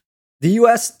 The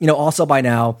U.S., also by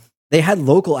now, they had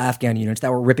local Afghan units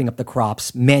that were ripping up the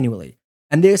crops manually.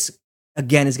 And this,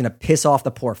 again, is going to piss off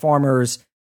the poor farmers.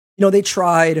 They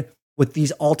tried with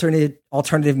these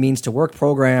alternative means to work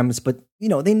programs, but,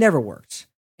 they never worked.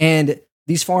 And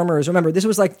these farmers, remember, this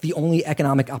was like the only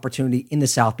economic opportunity in the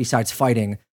South besides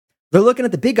fighting. They're looking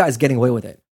at the big guys getting away with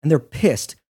it, and they're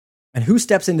pissed. And who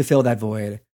steps in to fill that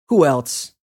void? Who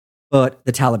else but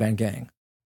the Taliban gang?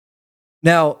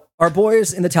 Now, our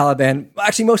boys in the Taliban,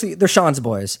 actually mostly they're Sean's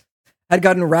boys, had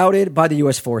gotten routed by the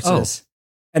U.S. forces.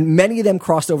 And many of them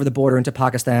crossed over the border into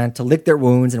Pakistan to lick their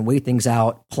wounds and wait things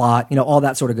out, plot, all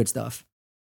that sort of good stuff.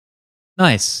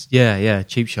 Nice. Yeah.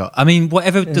 Cheap shot. I mean,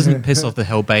 whatever doesn't piss off the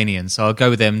Albanians, so I'll go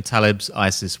with them, Talibs,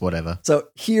 ISIS, whatever. So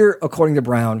here, according to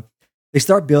Brown, they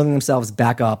start building themselves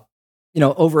back up,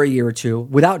 over a year or two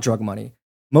without drug money,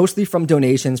 mostly from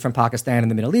donations from Pakistan and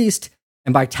the Middle East,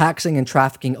 and by taxing and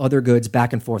trafficking other goods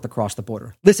back and forth across the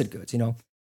border. Illicit goods,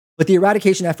 But the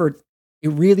eradication effort, it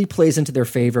really plays into their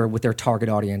favor with their target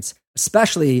audience,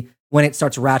 especially when it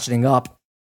starts ratcheting up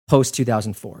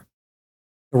post-2004.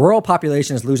 the rural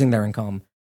population is losing their income.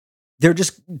 They're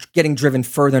just getting driven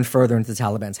further and further into the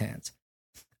Taliban's hands.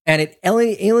 And it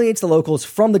alienates the locals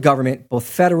from the government, both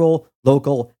federal,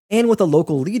 local, and with the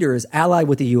local leaders allied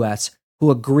with the U.S.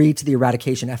 who agree to the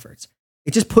eradication efforts.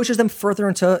 It just pushes them further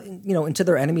into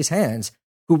their enemies' hands,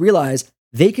 who realize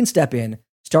they can step in,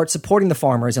 start supporting the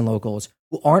farmers and locals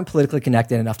who aren't politically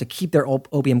connected enough to keep their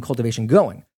opium cultivation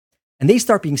going. And they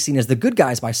start being seen as the good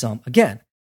guys by some. Again,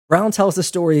 Brown tells the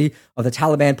story of the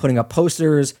Taliban putting up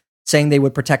posters saying they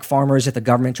would protect farmers if the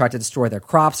government tried to destroy their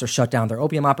crops or shut down their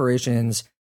opium operations.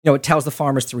 It tells the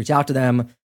farmers to reach out to them.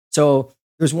 So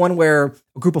there's one where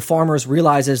a group of farmers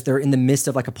realizes they're in the midst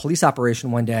of like a police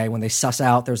operation one day when they suss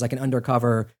out there's like an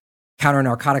undercover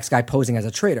counter-narcotics guy posing as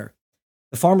a traitor.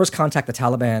 The farmers contact the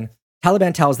Taliban.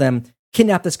 Taliban tells them,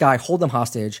 kidnap this guy, hold them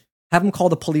hostage, have him call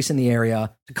the police in the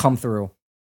area to come through,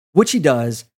 which he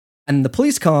does. And the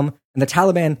police come, and the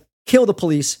Taliban kill the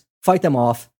police, fight them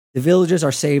off. The villagers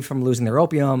are saved from losing their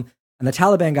opium, and the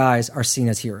Taliban guys are seen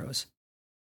as heroes.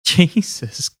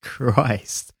 Jesus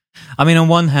Christ. I mean, on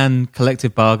one hand,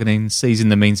 collective bargaining, seizing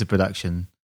the means of production.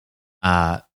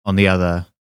 On the other,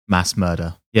 mass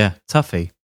murder. Yeah,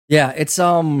 toughie. Yeah, it's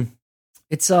a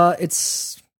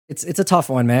tough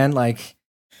one, man. Like,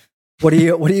 what are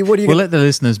you? We'll let the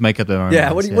listeners make up their own. Yeah,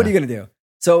 minds, what are you gonna do?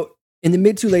 So, in the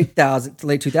mid to late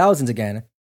 2000s, again,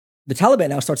 the Taliban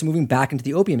now starts moving back into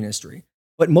the opium industry,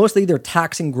 but mostly they're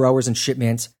taxing growers and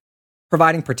shipments,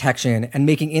 providing protection, and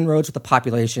making inroads with the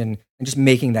population and just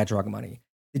making that drug money.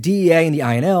 The DEA and the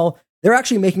INL, they're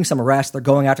actually making some arrests. They're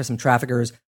going after some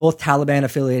traffickers, both Taliban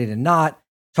affiliated and not,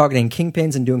 targeting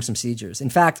kingpins and doing some seizures. In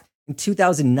fact, in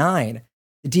 2009,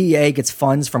 the DEA gets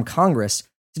funds from Congress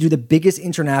to do the biggest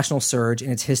international surge in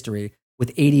its history,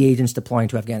 with 80 agents deploying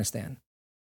to Afghanistan.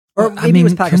 Or maybe it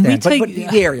was Pakistan, but the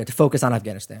area to focus on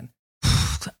Afghanistan.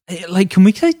 Like, can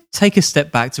we take a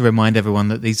step back to remind everyone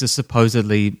that these are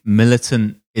supposedly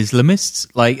militant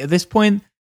Islamists? Like, at this point,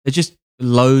 they're just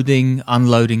loading,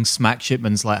 unloading smack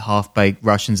shipments like half-baked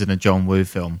Russians in a John Woo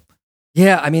film.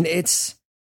 Yeah, I mean,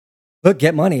 look,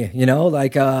 get money,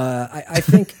 Like, I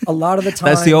think a lot of the times...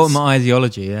 That's the ultimate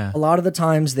ideology, yeah. A lot of the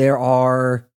times there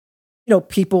are,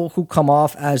 people who come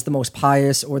off as the most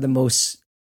pious or the most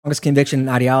strongest conviction and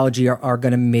ideology are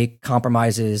going to make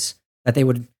compromises that they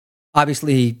would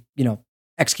obviously,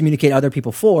 excommunicate other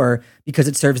people for because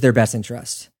it serves their best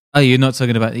interest. Oh, you're not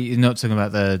talking about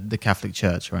the Catholic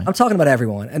Church, right? I'm talking about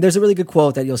everyone. And there's a really good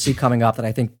quote that you'll see coming up that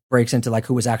I think breaks into like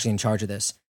who was actually in charge of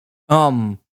this.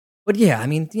 But yeah, I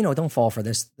mean, don't fall for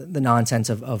this, the nonsense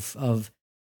of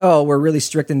oh, we're really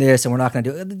strict in this and we're not going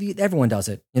to do it. Everyone does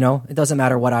it, It doesn't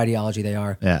matter what ideology they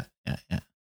are. Yeah.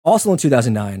 Also in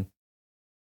 2009,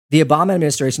 the Obama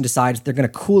administration decides they're going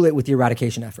to cool it with the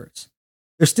eradication efforts.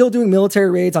 They're still doing military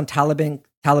raids on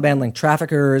Taliban-linked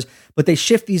traffickers, but they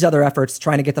shift these other efforts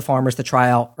trying to get the farmers to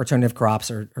try out alternative crops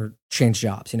or change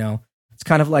jobs, It's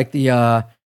kind of like I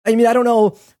don't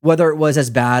know whether it was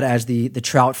as bad as the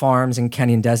trout farms in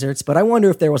Kenyan deserts, but I wonder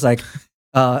if there was like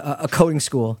a coding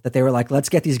school that they were like, let's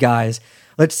teach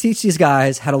these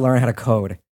guys how to learn how to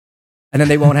code, and then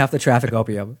they won't have to traffic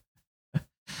opium.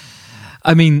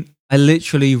 I mean, I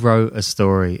literally wrote a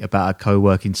story about a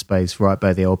co-working space right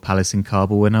by the old palace in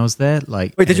Kabul when I was there.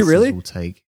 Like, wait, did you really?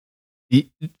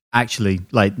 Actually,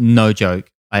 like, no joke.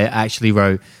 I actually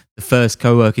wrote the first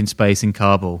co-working space in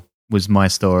Kabul was my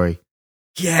story.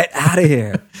 Get out of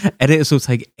here. Editors will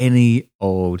take any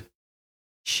old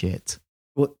shit.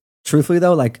 Well, truthfully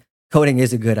though, like, coding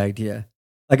is a good idea.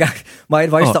 Like, my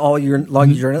advice to all your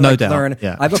journalists, no doubt. Learn.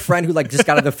 Yeah. I have a friend who like just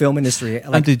got out of the film industry.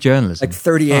 I did journalism. Like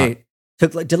 38.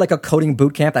 Did like a coding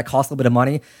boot camp that cost a little bit of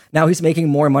money. Now he's making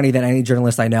more money than any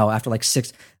journalist I know after like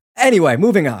 6. Anyway,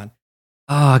 moving on.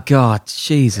 Oh, God.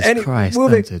 Jesus Christ.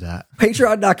 Don't do that.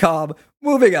 Patreon.com.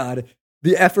 Moving on.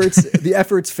 The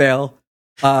efforts fail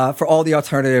for all the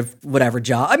alternative whatever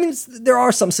job. I mean, there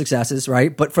are some successes,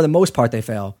 right? But for the most part, they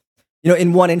fail.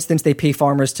 In one instance, they pay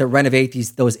farmers to renovate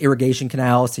those irrigation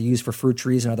canals to use for fruit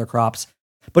trees and other crops.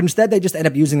 But instead, they just end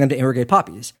up using them to irrigate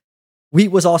poppies. Wheat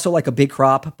was also like a big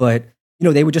crop, but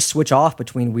they would just switch off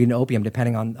between wheat and opium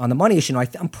depending on the money issue.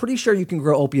 I'm pretty sure you can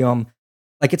grow opium,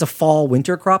 like it's a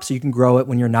fall-winter crop, so you can grow it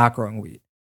when you're not growing wheat.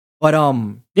 But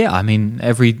yeah, I mean,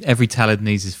 every talent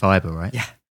needs his fiber, right? Yeah.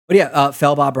 But yeah,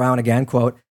 Felbaugh Brown again,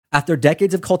 quote, after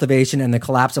decades of cultivation and the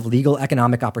collapse of legal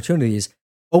economic opportunities,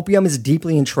 opium is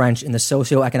deeply entrenched in the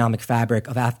socioeconomic fabric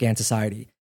of Afghan society.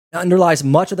 It underlies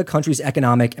much of the country's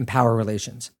economic and power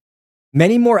relations.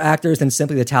 Many more actors than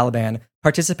simply the Taliban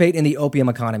participate in the opium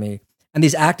economy, and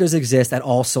these actors exist at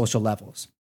all social levels.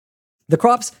 The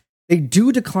crops, they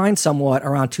do decline somewhat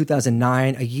around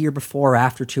 2009, a year before or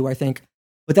after too, I think.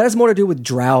 But that has more to do with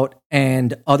drought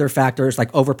and other factors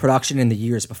like overproduction in the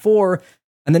years before.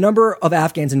 And the number of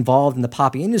Afghans involved in the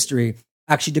poppy industry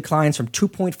actually declines from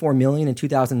 2.4 million in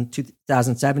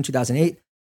 2007, 2008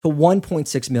 to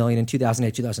 1.6 million in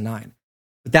 2008, 2009.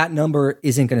 But that number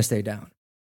isn't going to stay down.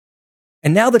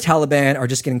 And now the Taliban are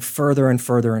just getting further and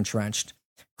further entrenched.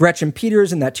 Gretchen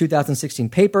Peters, in that 2016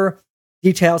 paper,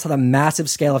 details how the massive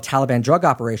scale of Taliban drug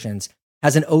operations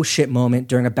has an oh shit moment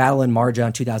during a battle in Marja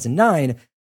in 2009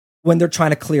 when they're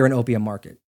trying to clear an opium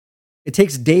market. It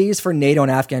takes days for NATO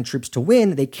and Afghan troops to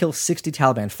win. They kill 60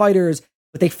 Taliban fighters,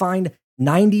 but they find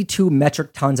 92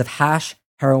 metric tons of hash,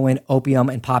 heroin, opium,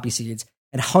 and poppy seeds,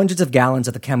 and hundreds of gallons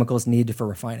of the chemicals needed for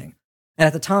refining. And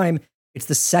at the time, it's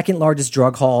the second largest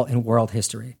drug haul in world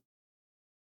history.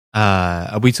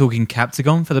 Are we talking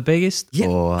Captagon for the biggest? Yeah,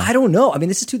 or? I don't know. I mean,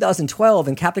 this is 2012,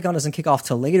 and Captagon doesn't kick off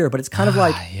till later. But it's kind of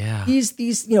like these,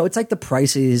 it's like the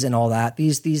prices and all that.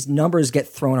 These numbers get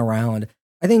thrown around.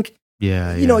 I think,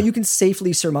 you can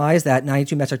safely surmise that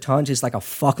 92 metric tons is like a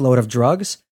fuckload of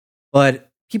drugs. But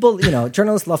people,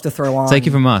 journalists love to throw on. Take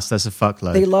it from us. That's a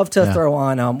fuckload. They love to throw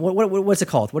on. What's it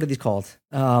called? What are these called?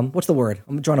 What's the word?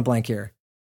 I'm drawing a blank here.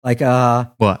 Like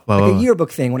what? A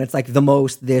yearbook thing when it's like the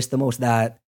most this, the most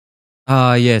that.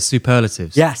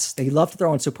 Superlatives. Yes, they love to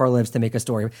throw in superlatives to make a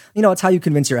story. It's how you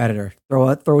convince your editor. Throw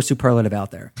a superlative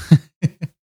out there.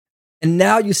 And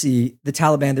now you see the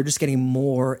Taliban, they're just getting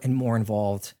more and more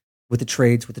involved with the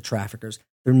trades, with the traffickers.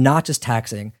 They're not just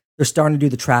taxing, they're starting to do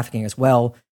the trafficking as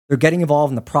well. They're getting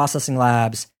involved in the processing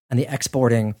labs and the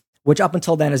exporting, which up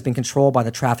until then has been controlled by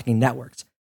the trafficking networks.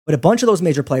 But a bunch of those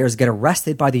major players get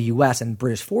arrested by the US and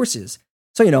British forces.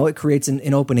 So, it creates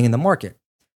an opening in the market.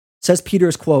 Says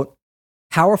Peters, quote,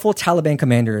 powerful Taliban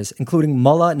commanders, including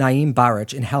Mullah Naeem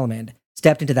Barich in Helmand,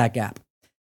 stepped into that gap.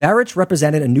 Barich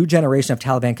represented a new generation of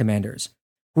Taliban commanders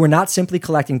who were not simply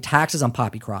collecting taxes on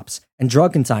poppy crops and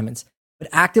drug consignments, but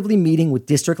actively meeting with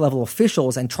district-level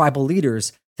officials and tribal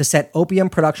leaders to set opium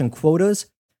production quotas,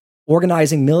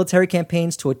 organizing military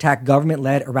campaigns to attack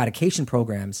government-led eradication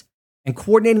programs, and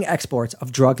coordinating exports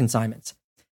of drug consignments.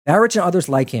 Barich and others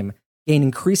like him gained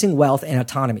increasing wealth and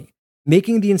autonomy,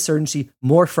 making the insurgency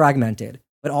more fragmented,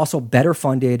 but also better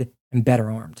funded and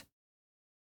better armed.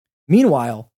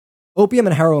 Meanwhile, opium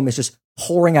and heroin is just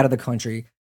pouring out of the country,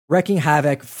 wreaking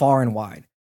havoc far and wide.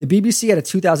 The BBC had a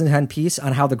 2010 piece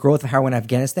on how the growth of heroin in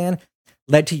Afghanistan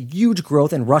led to huge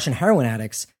growth in Russian heroin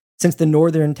addicts, since the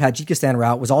northern Tajikistan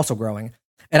route was also growing.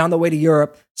 And on the way to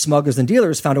Europe, smugglers and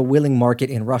dealers found a willing market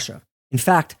in Russia. In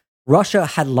fact, Russia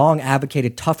had long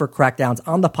advocated tougher crackdowns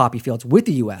on the poppy fields with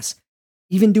the US,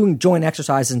 even doing joint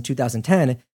exercises in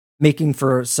 2010, making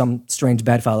for some strange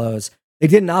bedfellows. They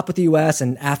did not with the US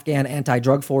and Afghan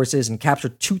anti-drug forces and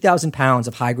captured 2,000 pounds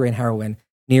of high-grade heroin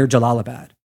near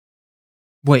Jalalabad.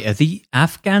 Wait, are the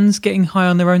Afghans getting high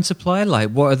on their own supply? Like,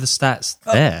 what are the stats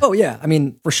there? Oh yeah. I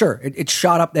mean, for sure. It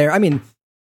shot up there. I mean,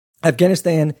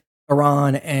 Afghanistan,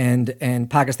 Iran, and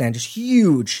Pakistan, just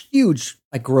huge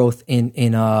like growth in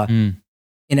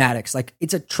addicts. Like,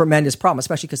 it's a tremendous problem,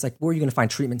 especially because like, where are you going to find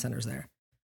treatment centers there?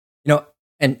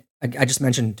 And I just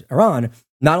mentioned Iran.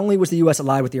 Not only was the U.S.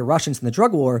 allied with the Russians in the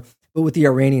drug war, but with the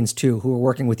Iranians too, who were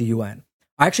working with the UN.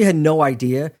 I actually had no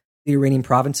idea the Iranian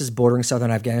provinces bordering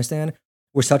southern Afghanistan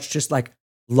were such just like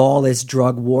lawless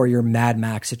drug warrior Mad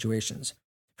Max situations.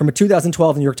 From a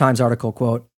 2012 New York Times article,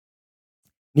 quote,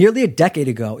 nearly a decade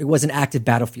ago, it was an active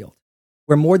battlefield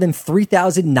where more than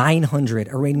 3,900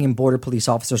 Iranian border police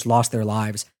officers lost their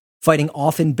lives, fighting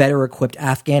often better equipped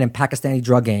Afghan and Pakistani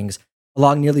drug gangs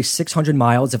along nearly 600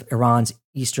 miles of Iran's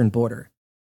eastern border.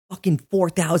 Fucking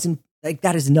 4,000, like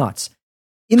that is nuts.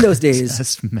 In those days,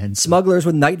 smugglers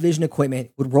with night vision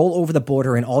equipment would roll over the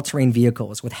border in all-terrain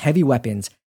vehicles with heavy weapons,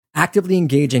 actively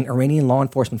engaging Iranian law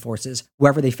enforcement forces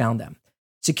wherever they found them.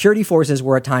 Security forces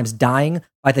were at times dying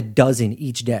by the dozen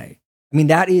each day. I mean,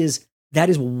 that is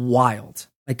wild,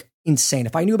 like insane.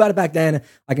 If I knew about it back then,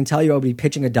 I can tell you I would be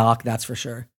pitching a doc, that's for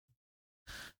sure.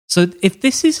 So if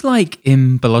this is like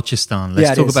in Balochistan,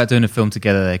 let's talk about doing a film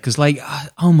together there. Because like,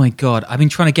 oh my God, I've been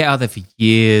trying to get out there for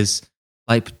years.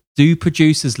 Like, do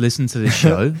producers listen to this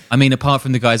show? I mean, apart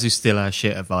from the guys who steal our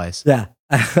shit advice. Yeah.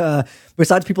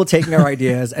 Besides people taking our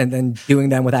ideas and then doing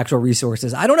them with actual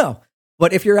resources. I don't know.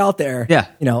 But if you're out there,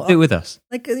 do it with us.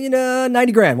 Like,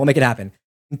 $90,000, we'll make it happen.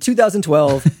 In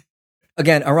 2012,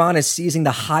 again, Iran is seizing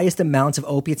the highest amounts of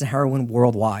opiates and heroin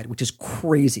worldwide, which is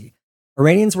crazy.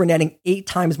 Iranians were netting 8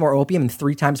 times more opium and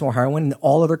 3 times more heroin than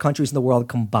all other countries in the world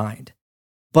combined.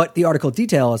 But the article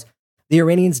details the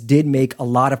Iranians did make a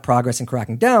lot of progress in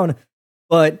cracking down,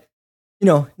 but,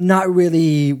 not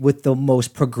really with the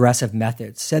most progressive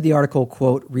methods. Said the article,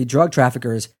 quote, read drug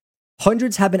traffickers,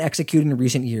 Hundreds have been executed in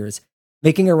recent years,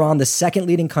 making Iran the second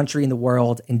leading country in the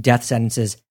world in death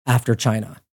sentences after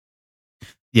China.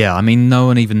 Yeah, I mean, no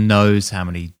one even knows how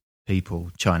many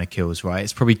people China kills, right?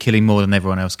 It's probably killing more than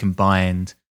everyone else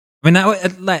combined. I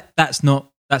mean, that's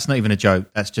not even a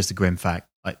joke. That's just a grim fact.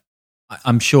 Like,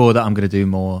 I'm sure that I'm going to do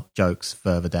more jokes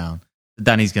further down that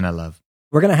Danny's going to love.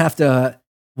 We're going to have to,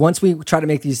 once we try to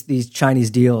make these Chinese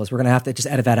deals, we're going to have to just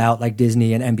edit that out like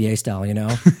Disney and NBA style, you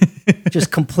know?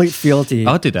 Just complete fealty.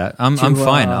 I'll do that. I'm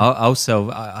fine. I'll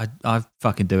sell. I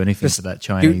fucking do anything for that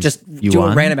Chinese yuan. Do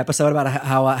a random episode about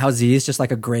how Z is just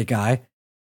like a great guy.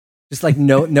 Just like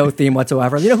no theme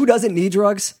whatsoever. You know who doesn't need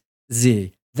drugs?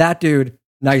 Z. That dude,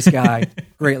 nice guy,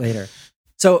 great leader.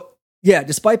 So yeah,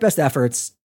 despite best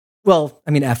efforts, the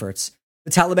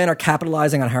Taliban are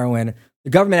capitalizing on heroin. The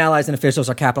government allies and officials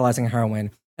are capitalizing on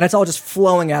heroin. And it's all just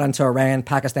flowing out into Iran,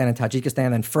 Pakistan, and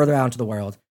Tajikistan, and further out into the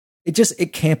world.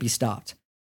 It can't be stopped.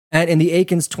 And in the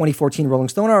Aiken's 2014 Rolling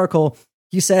Stone article,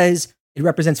 he says it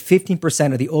represents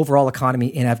 15% of the overall economy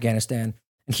in Afghanistan.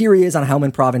 And here he is on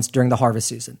Helmand province during the harvest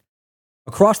season.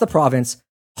 Across the province,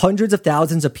 hundreds of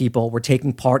thousands of people were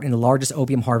taking part in the largest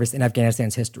opium harvest in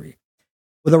Afghanistan's history.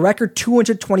 With a record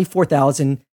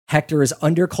 224,000 hectares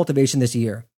under cultivation this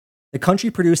year, the country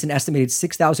produced an estimated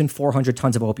 6,400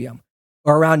 tons of opium,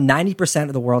 or around 90%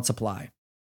 of the world's supply.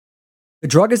 The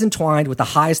drug is entwined with the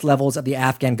highest levels of the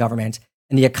Afghan government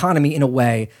and the economy in a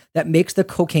way that makes the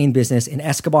cocaine business in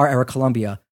Escobar-era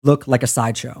Colombia look like a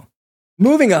sideshow.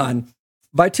 Moving on,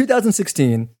 by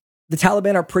 2016, the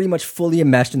Taliban are pretty much fully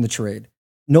enmeshed in the trade,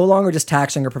 no longer just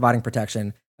taxing or providing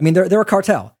protection. I mean, they're a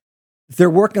cartel. They're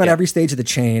working on every stage of the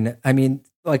chain. I mean,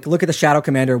 like, look at the Shadow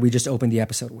Commander we just opened the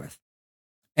episode with.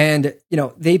 And, you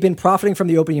know, they've been profiting from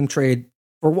the opium trade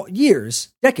for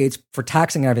years, decades, for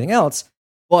taxing and everything else,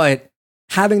 but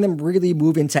having them really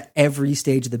move into every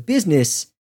stage of the business,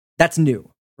 that's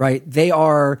new, right? They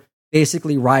are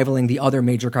basically rivaling the other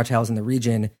major cartels in the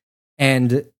region.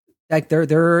 And like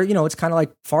they're you know, it's kind of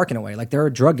like FARC in a way, like they're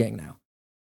a drug gang now.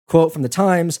 Quote from the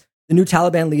Times, the new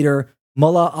Taliban leader,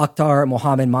 Mullah Akhtar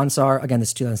Mohammed Mansar, again, this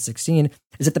is 2016,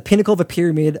 is at the pinnacle of a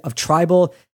pyramid of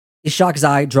tribal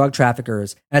Ishaqzai drug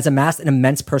traffickers and has amassed an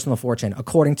immense personal fortune,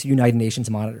 according to United Nations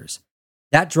monitors.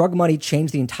 That drug money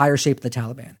changed the entire shape of the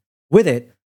Taliban. With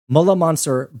it, Mullah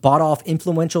Mansur bought off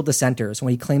influential dissenters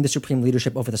when he claimed the supreme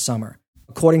leadership over the summer,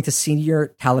 according to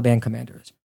senior Taliban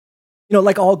commanders. You know,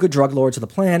 like all good drug lords with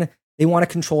a plan, they want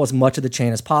to control as much of the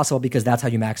chain as possible because that's how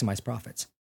you maximize profits.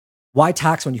 Why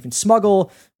tax when you can smuggle?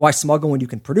 Why smuggle when you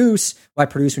can produce? Why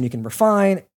produce when you can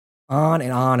refine? On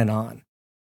and on and on.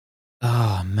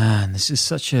 Oh man, this is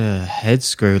such a head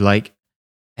screw. Like,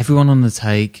 everyone on the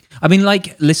take. I mean,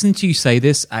 like, listening to you say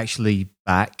this actually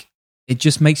back, it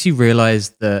just makes you realize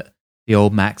that the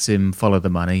old maxim, follow the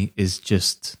money, is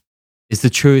the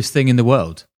truest thing in the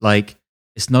world. Like,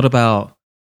 it's not about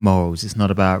morals. It's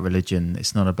not about religion.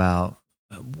 It's not about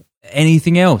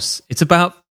anything else. It's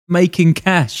about making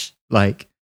cash. Like,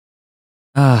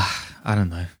 I don't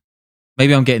know.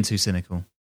 Maybe I'm getting too cynical.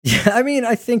 Yeah, I mean,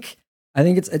 I think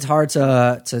it's hard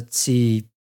to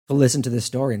listen to this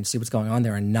story and see what's going on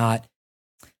there and not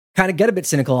kind of get a bit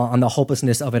cynical on the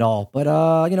hopelessness of it all. But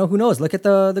you know, who knows? Look at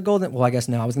the golden. Well, I guess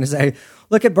no. I was going to say,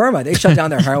 look at Burma. They shut down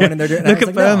their heroin and they're doing. Look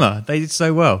at Burma. No. They did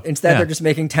so well. Instead, they're just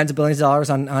making tens of billions of dollars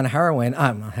on heroin.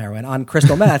 Not heroin, on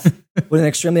crystal meth with an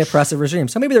extremely oppressive regime.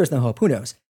 So maybe there's no hope. Who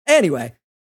knows? Anyway,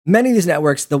 many of these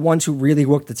networks, the ones who really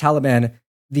worked the Taliban,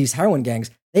 these heroin gangs,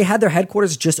 they had their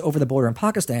headquarters just over the border in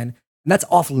Pakistan, and that's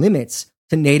off limits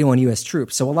to NATO and U.S.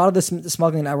 troops. So a lot of the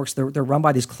smuggling networks, they're run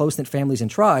by these close-knit families and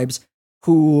tribes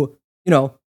who, you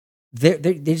know, they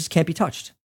just can't be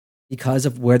touched because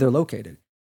of where they're located.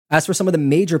 As for some of the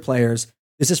major players,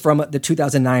 this is from the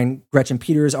 2009 Gretchen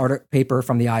Peters paper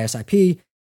from the ISIP.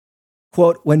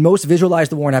 Quote, when most visualize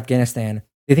the war in Afghanistan,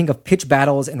 they think of pitched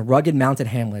battles and rugged mounted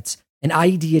hamlets and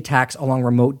IED attacks along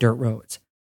remote dirt roads.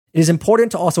 It is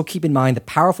important to also keep in mind the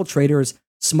powerful traders,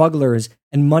 smugglers,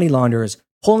 and money launderers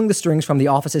pulling the strings from the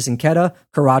offices in Kedah,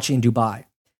 Karachi, and Dubai.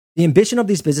 The ambition of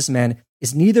these businessmen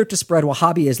is neither to spread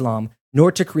Wahhabi Islam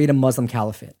nor to create a Muslim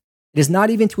caliphate. It is not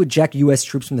even to eject U.S.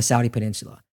 troops from the Saudi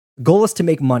Peninsula. The goal is to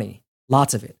make money,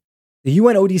 lots of it. The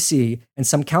UN ODC and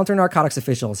some counter-narcotics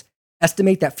officials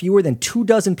estimate that fewer than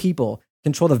 24 people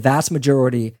control the vast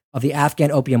majority of the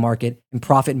Afghan opium market and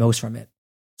profit most from it.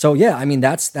 So yeah, I mean,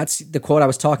 that's the quote I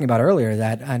was talking about earlier,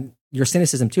 that, and your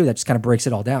cynicism too, that just kind of breaks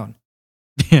it all down.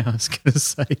 Yeah, I was going to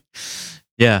say.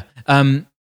 Yeah.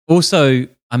 Also,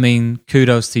 I mean,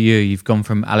 kudos to you. You've gone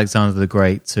from Alexander the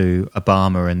Great to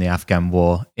Obama in the Afghan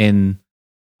war in,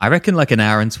 I reckon, like an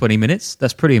hour and 20 minutes.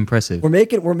 That's pretty impressive.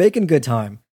 We're making good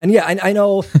time. And yeah, I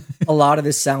know a lot of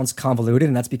this sounds convoluted,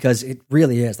 and that's because it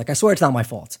really is. Like, I swear it's not my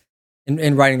fault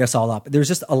in writing this all up. There's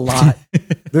just a lot.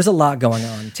 There's a lot going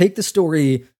on. Take the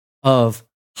story of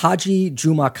Haji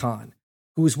Juma Khan,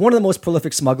 who was one of the most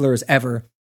prolific smugglers ever,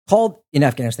 called in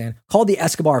Afghanistan, called the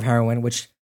Escobar of heroin, which,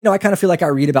 you know, I kind of feel like I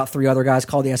read about 3 other guys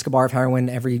called the Escobar of heroin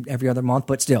every other month,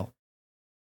 but still.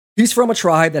 He's from a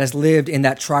tribe that has lived in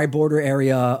that tri-border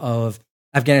area of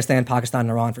Afghanistan, Pakistan,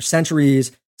 and Iran for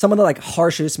centuries. Some of the like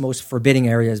harshest, most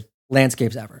forbidding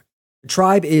landscapes ever. The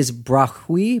tribe is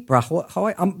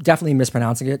Brahui. I'm definitely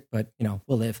mispronouncing it, but you know,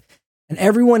 we'll live. And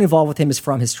everyone involved with him is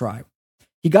from his tribe.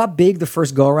 He got big the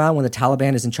first go around when the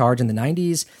Taliban is in charge in the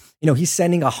 90s. You know, he's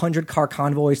sending 100-car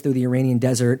convoys through the Iranian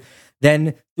desert,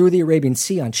 then through the Arabian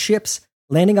Sea on ships,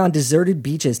 landing on deserted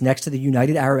beaches next to the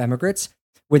United Arab Emirates,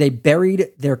 where they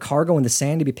buried their cargo in the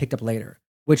sand to be picked up later,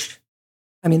 which,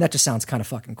 I mean, that just sounds kind of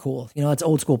fucking cool. You know, it's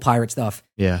old school pirate stuff.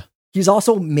 Yeah. He's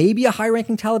also maybe a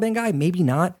high-ranking Taliban guy, maybe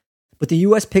not. But the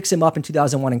U.S. picks him up in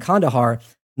 2001 in Kandahar,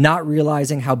 not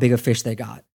realizing how big a fish they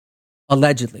got.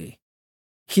 Allegedly.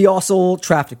 He also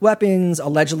trafficked weapons,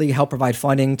 allegedly helped provide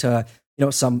funding to, you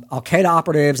know, some Al-Qaeda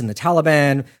operatives and the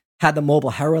Taliban, had the mobile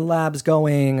heroin labs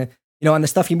going, you know, and the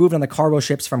stuff he moved on the cargo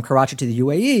ships from Karachi to the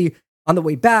UAE. On the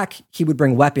way back, he would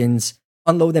bring weapons,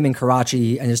 unload them in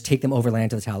Karachi, and just take them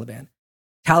overland to the Taliban.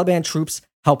 Taliban troops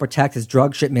help protect his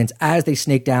drug shipments as they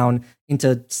snake down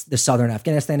into the southern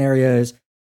Afghanistan areas.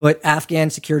 But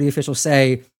Afghan security officials say,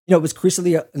 you know, it was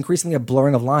increasingly a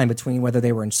blurring of line between whether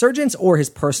they were insurgents or his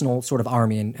personal sort of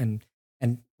army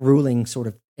and ruling sort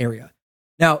of area.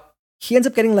 Now, he ends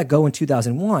up getting let go in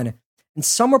 2001, and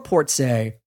some reports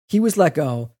say he was let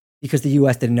go because the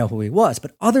U.S. didn't know who he was,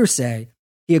 but others say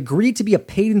he agreed to be a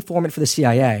paid informant for the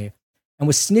CIA and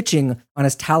was snitching on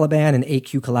his Taliban and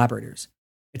AQ collaborators.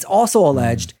 It's also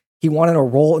alleged he wanted a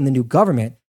role in the new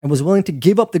government and was willing to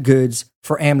give up the goods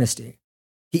for amnesty.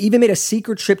 He even made a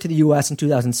secret trip to the U.S. in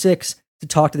 2006 to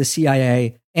talk to the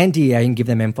CIA and DEA and give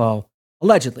them info,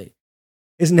 allegedly.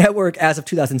 His network, as of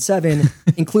 2007,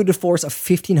 included a force of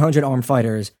 1,500 armed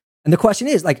fighters. And the question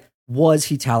is, like, was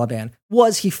he Taliban?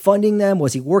 Was he funding them?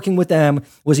 Was he working with them?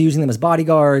 Was he using them as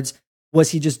bodyguards?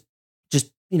 Was he just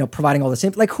you know, providing all this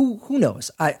info? Like, who knows?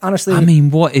 I mean,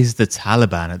 what is the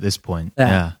Taliban at this point?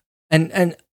 Yeah.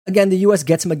 And again, the U.S.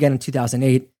 gets him again in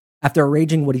 2008 after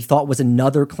arranging what he thought was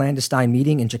another clandestine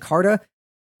meeting in Jakarta.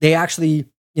 They actually,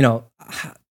 you know,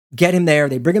 get him there.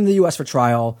 They bring him to the U.S. for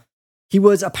trial. He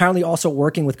was apparently also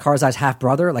working with Karzai's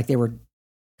half-brother. Like, they were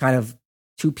kind of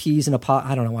 2 peas in a pod.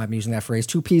 I don't know why I'm using that phrase.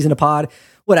 2 peas in a pod.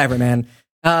 Whatever, man.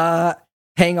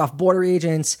 Paying off border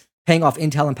agents, paying off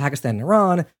intel in Pakistan and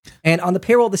Iran, and on the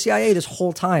payroll of the CIA this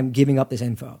whole time giving up this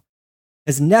info.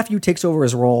 His nephew takes over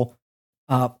his role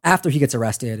after he gets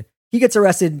arrested. He gets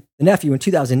arrested, the nephew, in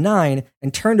 2009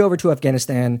 and turned over to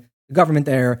Afghanistan, the government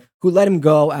there, who let him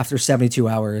go after 72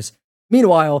 hours.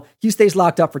 Meanwhile, he stays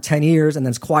locked up for 10 years and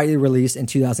then is quietly released in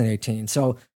 2018.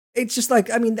 So it's just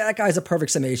like, I mean, that guy's a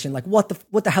perfect summation. Like, what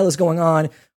the hell is going on?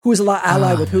 Who's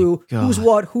allied with who? God. Who's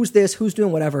what? Who's this? Who's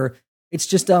doing whatever? It's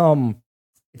just,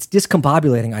 it's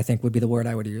discombobulating, I think, would be the word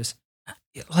I would use.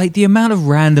 Like, the amount of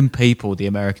random people the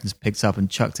Americans picked up and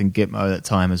chucked in Gitmo at that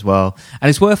time as well. And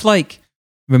it's worth, like,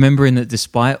 remembering that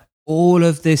despite all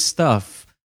of this stuff,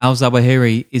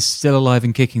 al-Zawahiri is still alive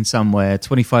and kicking somewhere.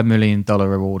 $25 million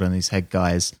reward on his head,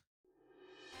 guys.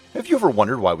 Have you ever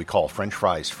wondered why we call French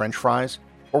fries,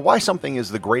 or why something is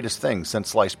the greatest thing since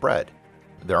sliced bread?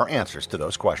 There are answers to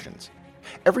those questions.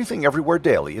 Everything Everywhere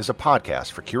Daily is a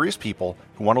podcast for curious people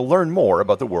who want to learn more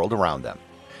about the world around them.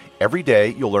 Every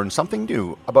day, you'll learn something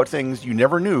new about things you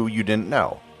never knew you didn't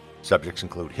know. Subjects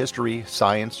include history,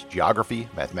 science, geography,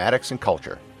 mathematics, and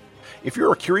culture. If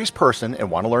you're a curious person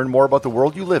and want to learn more about the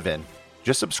world you live in,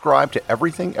 just subscribe to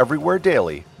Everything Everywhere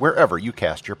Daily wherever you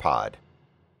cast your pod.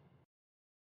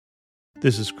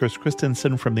 This is Chris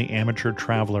Christensen from the Amateur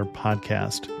Traveler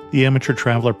Podcast. The Amateur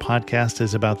Traveler Podcast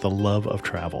is about the love of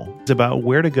travel. It's about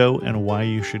where to go and why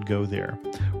you should go there.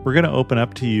 We're going to open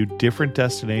up to you different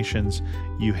destinations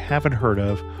you haven't heard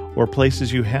of, or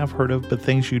places you have heard of, but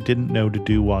things you didn't know to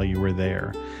do while you were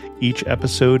there. Each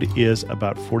episode is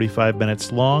about 45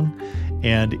 minutes long,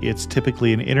 and it's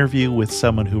typically an interview with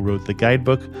someone who wrote the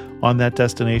guidebook on that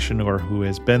destination, or who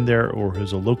has been there, or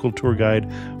who's a local tour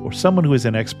guide, or someone who is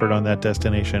an expert on that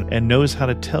destination and knows how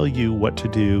to tell you what to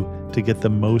do to get the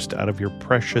most out of your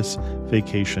precious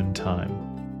vacation time.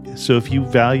 So if you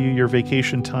value your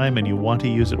vacation time and you want to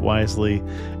use it wisely,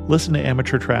 listen to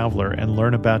Amateur Traveler and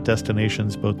learn about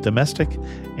destinations both domestic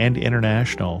and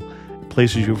international,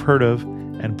 places you've heard of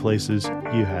and places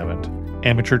you haven't.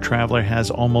 Amateur Traveler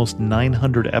has almost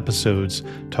 900 episodes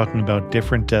talking about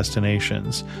different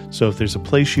destinations, so if there's a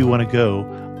place you want to go,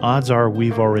 odds are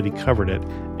we've already covered it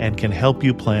and can help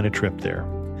you plan a trip there.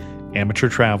 Amateur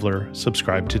Traveler,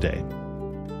 subscribe today.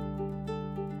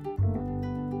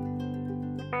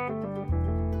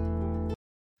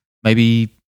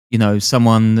 Maybe,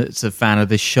 someone that's a fan of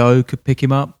this show could pick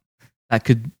him up. That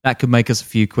could make us a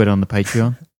few quid on the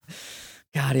Patreon.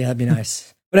 God, yeah, that'd be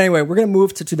nice. But anyway, we're going to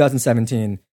move to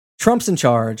 2017. Trump's in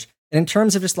charge. And in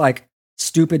terms of just like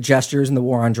stupid gestures in the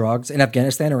war on drugs in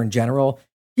Afghanistan or in general,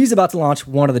 he's about to launch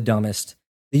one of the dumbest.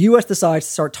 The U.S. decides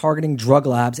to start targeting drug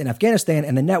labs in Afghanistan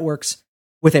and the networks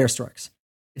with airstrikes.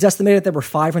 It's estimated there were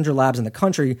 500 labs in the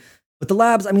country, but the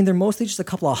labs, they're mostly just a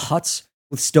couple of huts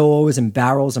with stoves and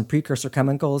barrels and precursor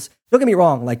chemicals. Don't get me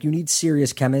wrong, like you need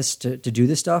serious chemists to do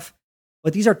this stuff,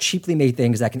 but these are cheaply made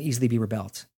things that can easily be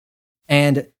rebuilt.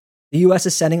 And the U.S.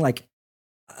 is sending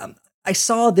I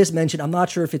saw this mentioned, I'm not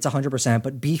sure if it's 100%,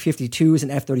 but B-52s and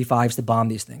F-35s to bomb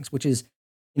these things, which is,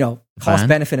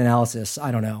 cost-benefit analysis.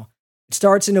 I don't know. It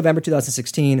starts in November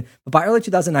 2016, but by early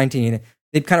 2019,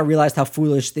 they've kind of realized how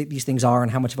foolish these things are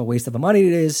and how much of a waste of money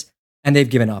it is, and they've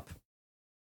given up.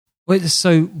 Wait,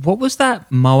 so what was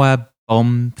that Moab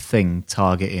bomb thing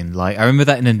targeting? I remember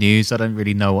that in the news. I don't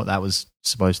really know what that was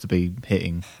supposed to be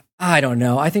hitting. I don't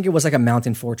know. I think it was like a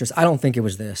mountain fortress. I don't think it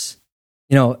was this.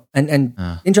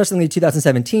 Interestingly,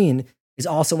 2017 is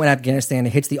also when Afghanistan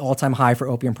hits the all-time high for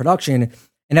opium production,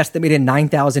 an estimated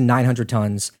 9,900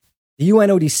 tons. The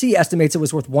UNODC estimates it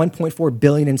was worth $1.4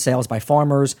 billion in sales by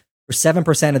farmers, or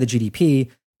 7% of the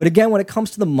GDP. But again, when it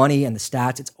comes to the money and the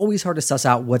stats, it's always hard to suss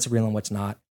out what's real and what's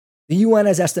not. The UN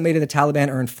has estimated the Taliban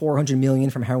earned $400 million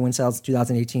from heroin sales in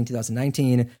 2018,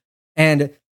 2019,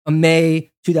 and a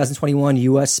May 2021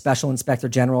 U.S. Special Inspector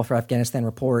General for Afghanistan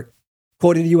report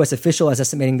quoted a U.S. official as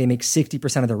estimating they make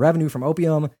 60% of their revenue from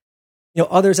opium.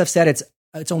 Others have said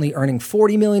it's only earning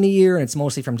 $40 million a year, and it's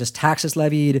mostly from just taxes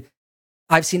levied.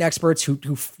 I've seen experts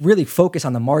who really focus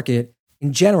on the market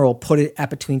in general put it at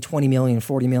between 20 million and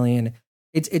 40 million.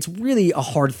 It's really a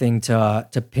hard thing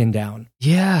to pin down.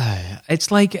 Yeah,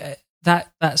 it's like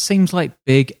that seems like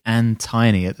big and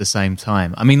tiny at the same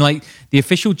time. The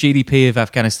official GDP of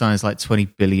Afghanistan is like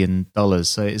 $20 billion,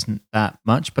 so it isn't that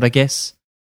much. But I guess,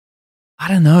 I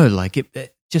don't know,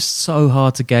 it just so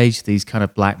hard to gauge these kind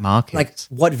of black markets.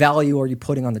 What value are you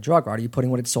putting on the drug? Are you putting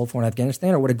what it's sold for in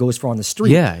Afghanistan or what it goes for on the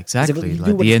street? Yeah, exactly.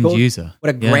 The end user. What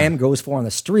a gram goes for on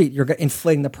the street, you're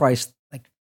inflating the price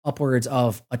upwards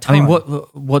of a ton.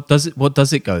 What does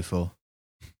it go for?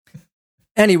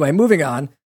 Anyway, moving on.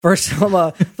 First,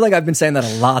 I feel like I've been saying that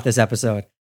a lot this episode.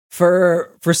 For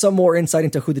some more insight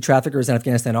into who the traffickers in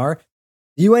Afghanistan are,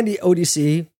 the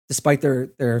UNODC, despite their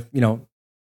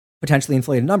potentially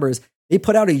inflated numbers, they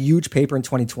put out a huge paper in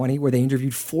 2020 where they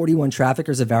interviewed 41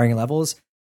 traffickers of varying levels,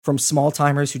 from small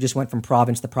timers who just went from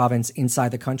province to province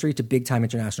inside the country to big time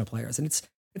international players, and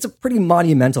it's a pretty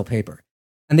monumental paper.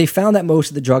 And they found that most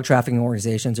of the drug trafficking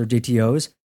organizations, or DTOs,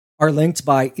 are linked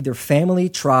by either family,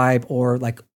 tribe, or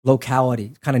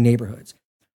locality, kind of neighborhoods.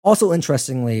 Also,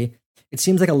 interestingly, it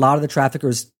seems like a lot of the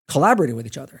traffickers collaborated with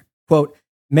each other. Quote,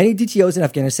 many DTOs in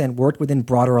Afghanistan worked within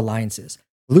broader alliances,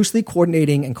 loosely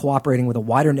coordinating and cooperating with a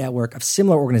wider network of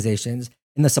similar organizations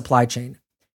in the supply chain.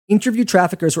 Interviewed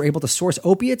traffickers were able to source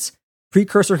opiates,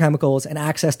 precursor chemicals, and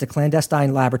access to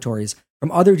clandestine laboratories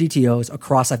from other DTOs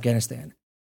across Afghanistan.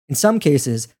 In some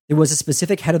cases, there was a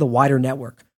specific head of the wider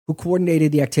network who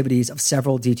coordinated the activities of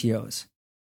several DTOs.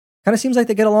 Kind of seems like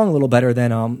they get along a little better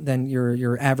than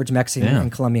your average Mexican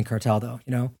and Colombian cartel, though.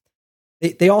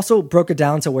 They also broke it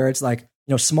down to where it's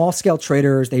small scale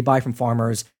traders, they buy from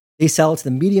farmers, they sell it to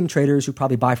the medium traders who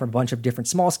probably buy from a bunch of different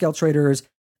small scale traders,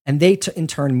 and they in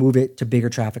turn move it to bigger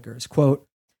traffickers. Quote,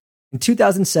 in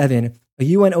 2007, a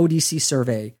UNODC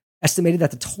survey estimated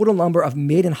that the total number of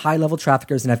mid and high level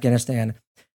traffickers in Afghanistan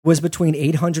was between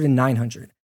 800 and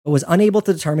 900, but was unable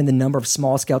to determine the number of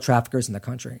small-scale traffickers in the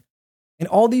country. And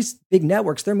all these big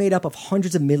networks, they're made up of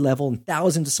hundreds of mid-level and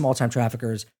thousands of small-time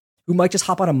traffickers who might just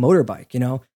hop on a motorbike,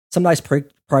 Some nice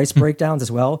price breakdowns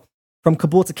as well. From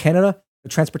Kabul to Canada, the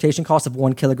transportation cost of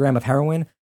 1 kilogram of heroin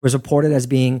was reported as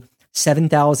being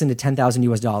 $7,000 to $10,000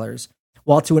 US,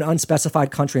 while to an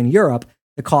unspecified country in Europe,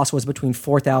 the cost was between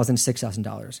 $4,000 and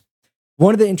 $6,000.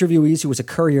 One of the interviewees, who was a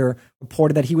courier,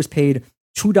 reported that he was paid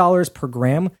 $2 per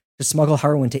gram to smuggle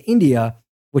heroin to India,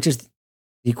 which is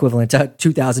the equivalent to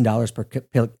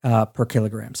 $2,000 per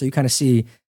kilogram. So you kind of see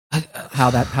how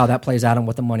that plays out and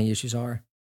what the money issues are.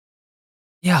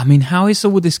 Yeah, how is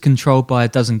all this controlled by a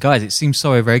dozen guys? It seems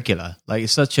so irregular.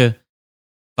 It's such a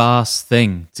vast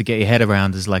thing to get your head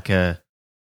around as a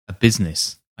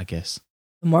business, I guess.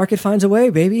 the market finds a way,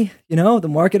 baby. The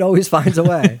market always finds a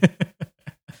way.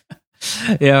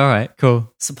 Yeah, all right,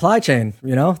 cool. Supply chain,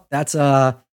 that's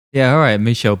Yeah, all right,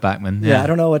 Michelle Bachmann. Yeah, I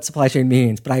don't know what supply chain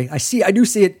means, but I do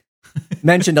see it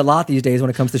mentioned a lot these days when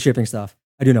it comes to shipping stuff.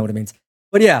 I do know what it means.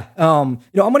 But yeah, I'm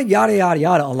going to yada, yada,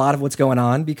 yada a lot of what's going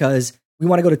on because we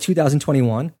want to go to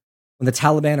 2021 when the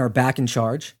Taliban are back in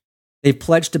charge. They've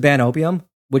pledged to ban opium,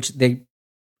 which I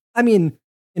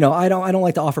don't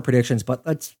like to offer predictions,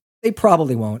 but they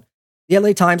probably won't. The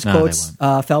LA Times quotes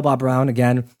Felbaugh Brown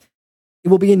again. It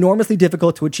will be enormously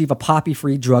difficult to achieve a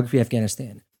poppy-free, drug-free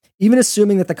Afghanistan. Even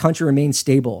assuming that the country remains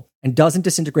stable and doesn't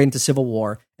disintegrate into civil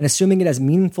war, and assuming it has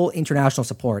meaningful international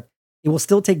support, it will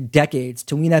still take decades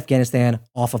to wean Afghanistan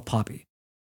off of poppy.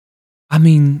 I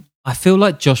mean, I feel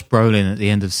like Josh Brolin at the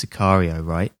end of Sicario,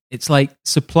 right? It's like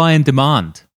supply and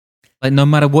demand. Like no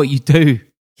matter what you do,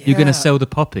 you're going to sell the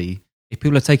poppy if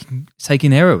people are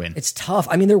taking heroin. It's tough.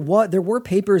 I mean, there were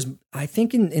papers, I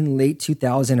think in late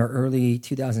 2000 or early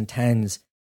 2010s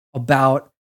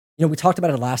about, we talked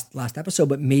about it last episode,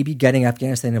 but maybe getting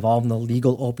Afghanistan involved in the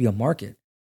legal opium market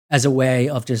as a way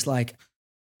of just like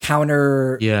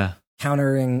countering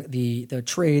the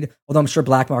trade. Although I'm sure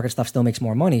black market stuff still makes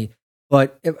more money,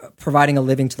 but providing a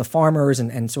living to the farmers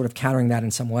and sort of countering that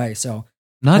in some way. So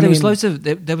there was loads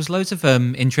of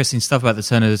interesting stuff about the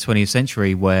turn of the 20th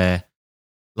century where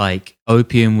like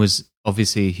opium was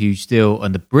obviously a huge deal,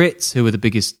 and the Brits, who were the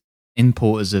biggest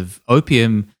importers of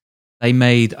opium, they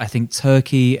made, I think,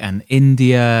 Turkey and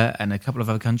India and a couple of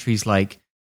other countries like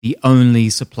the only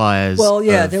suppliers. Well,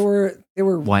 yeah, there were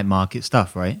white market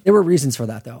stuff, right? There were reasons for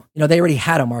that, though. They already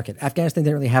had a market. Afghanistan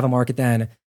didn't really have a market then.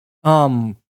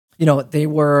 Turkey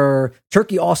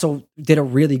also did a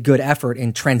really good effort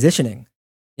in transitioning.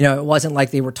 It wasn't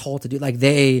like they were told to do, like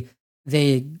they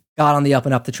got on the up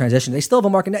and up to transition. They still have a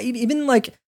market now. Even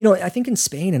like, I think in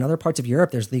Spain and other parts of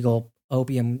Europe, there's legal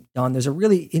opium done. There's a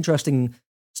really interesting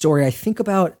story, I think,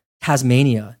 about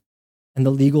Tasmania and the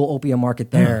legal opium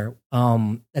market there.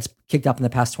 That's kicked up in the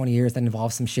past 20 years that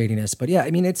involves some shadiness. But yeah,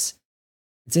 I mean, it's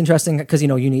interesting because,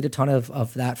 you need a ton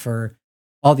of that for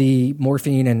all the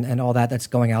morphine and all that's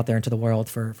going out there into the world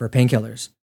for painkillers.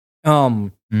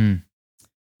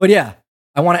 But yeah,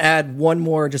 I want to add one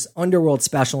more just underworld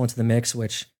special into the mix,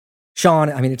 which,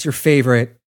 Sean, I mean, it's your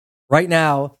favorite. Right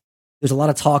now, there's a lot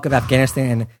of talk of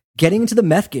Afghanistan getting into the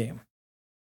meth game.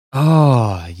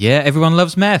 Oh, yeah, everyone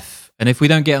loves meth. And if we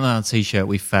don't get on a t-shirt,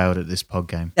 we failed at this pod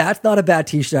game. That's not a bad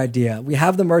t-shirt idea. We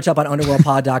have the merch up on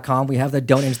underworldpod.com. We have the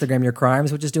Don't Instagram Your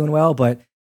Crimes, which is doing well, but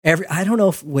I don't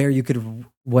know where you could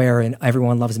wear an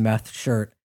Everyone Loves Meth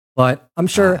shirt. But I'm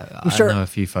sure I know a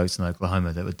few folks in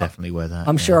Oklahoma that would definitely wear that.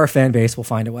 I'm sure our fan base will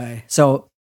find a way. So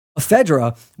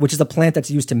ephedra, which is the plant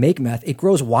that's used to make meth, it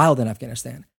grows wild in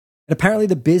Afghanistan. And apparently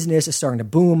the business is starting to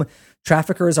boom.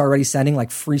 Traffickers are already sending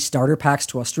like free starter packs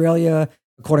to Australia,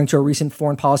 according to a recent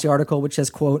foreign policy article, which says,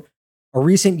 quote, a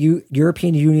recent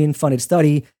European Union funded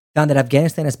study found that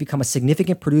Afghanistan has become a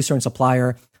significant producer and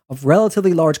supplier of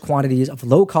relatively large quantities of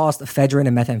low-cost ephedrine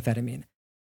and methamphetamine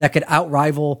that could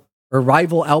rival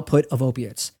output of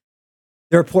opiates.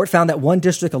 The report found that one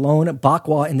district alone,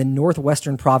 Bakwa, in the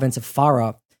northwestern province of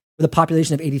Farah, with a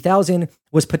population of 80,000,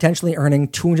 was potentially earning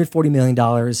 $240 million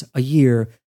a year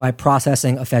by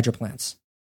processing ephedra plants.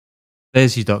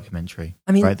 There's your documentary.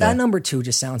 I mean, right that there. number 2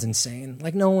 just sounds insane.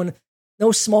 Like no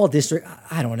small district.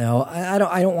 I don't know. I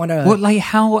don't want to. Well, like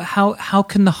how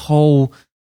can the whole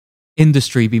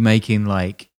industry be making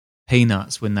like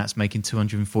peanuts when that's making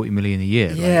 $240 million a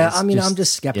year? Yeah, like, I mean, I'm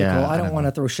just skeptical. Yeah, I don't want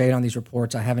to throw shade on these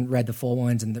reports. I haven't read the full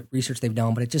ones and the research they've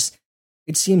done, but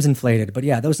it seems inflated. But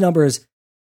yeah, those numbers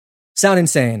sound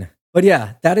insane. But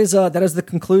yeah, that is the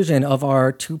conclusion of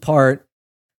our 2-part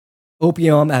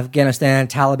opium, Afghanistan,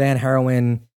 Taliban,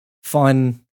 heroin,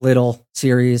 fun little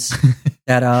series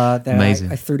that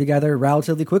I threw together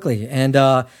relatively quickly. And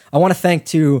I want to thank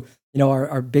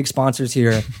our big sponsors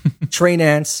here, Trey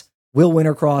Nance, Will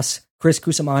Wintercross, Chris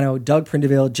Cusimano, Doug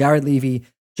Prindeville, Jared Levy,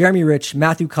 Jeremy Rich,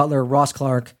 Matthew Cutler, Ross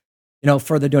Clark,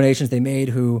 for the donations they made,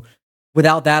 who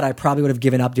without that, I probably would have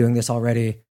given up doing this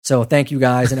already. So thank you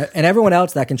guys. And everyone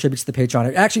else that contributes to the Patreon.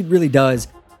 It actually really does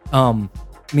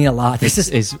mean a lot. This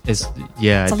it does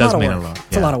mean a lot.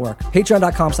 It's a lot of work.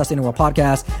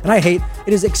 Patreon.com/TheInnerWorld and I hate,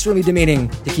 it is extremely demeaning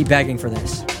to keep begging for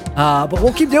this. But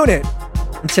we'll keep doing it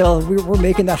until we're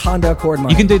making that Honda Accord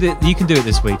money. You can do it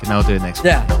this week and I'll do it next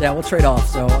week. Yeah, we'll trade off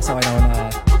so I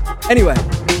don't anyway,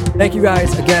 thank you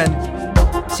guys again.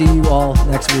 See you all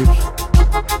next week.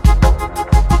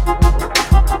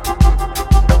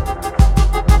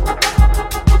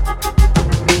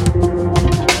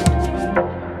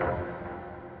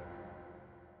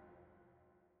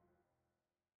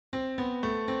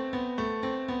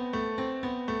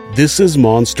 This Is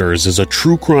Monsters is a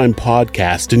true crime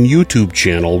podcast and YouTube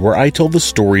channel where I tell the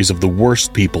stories of the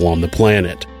worst people on the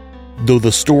planet. Though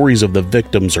the stories of the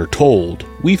victims are told,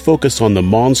 we focus on the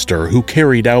monster who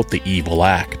carried out the evil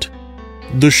act.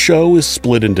 The show is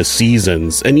split into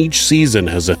seasons, and each season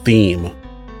has a theme.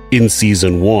 In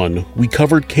Season 1, we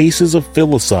covered cases of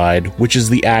filicide, which is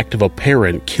the act of a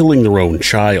parent killing their own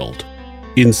child.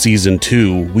 In Season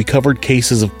 2, we covered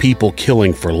cases of people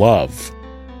killing for love.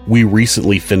 We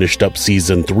recently finished up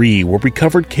Season 3, where we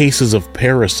covered cases of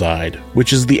parricide,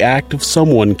 which is the act of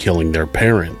someone killing their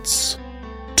parents.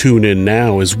 Tune in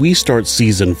now as we start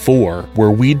Season 4,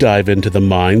 where we dive into the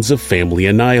minds of family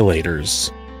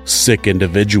annihilators, sick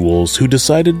individuals who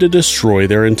decided to destroy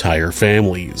their entire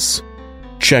families.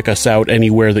 Check us out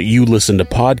anywhere that you listen to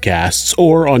podcasts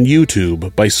or on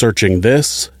YouTube by searching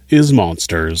This Is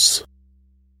Monsters.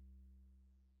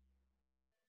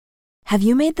 Have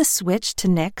you made the switch to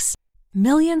Knix?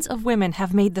 Millions of women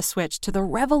have made the switch to the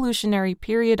revolutionary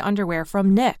period underwear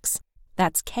from Knix.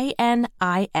 That's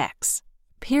Knix.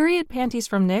 Period panties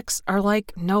from Knix are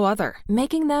like no other,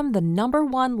 making them the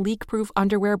 #1 leak-proof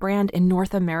underwear brand in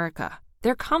North America.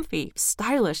 They're comfy,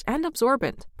 stylish, and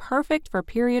absorbent, perfect for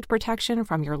period protection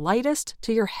from your lightest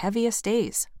to your heaviest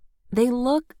days. They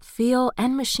look, feel,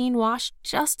 and machine wash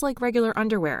just like regular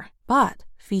underwear, but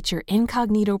feature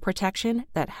incognito protection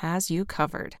that has you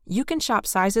covered. You can shop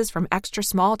sizes from extra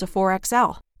small to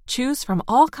 4XL. Choose from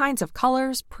all kinds of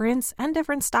colors, prints, and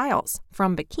different styles,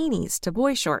 from bikinis to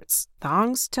boy shorts,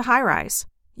 thongs to high-rise.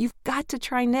 You've got to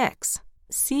try Knix.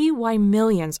 See why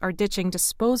millions are ditching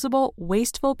disposable,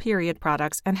 wasteful period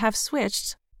products and have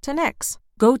switched to Knix.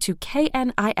 Go to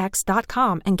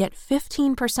knix.com and get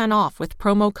 15% off with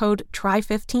promo code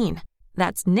TRY15.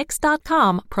 That's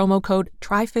knix.com, promo code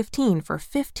TRY15 for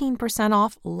 15%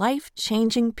 off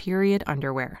life-changing period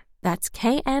underwear. That's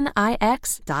knix.com.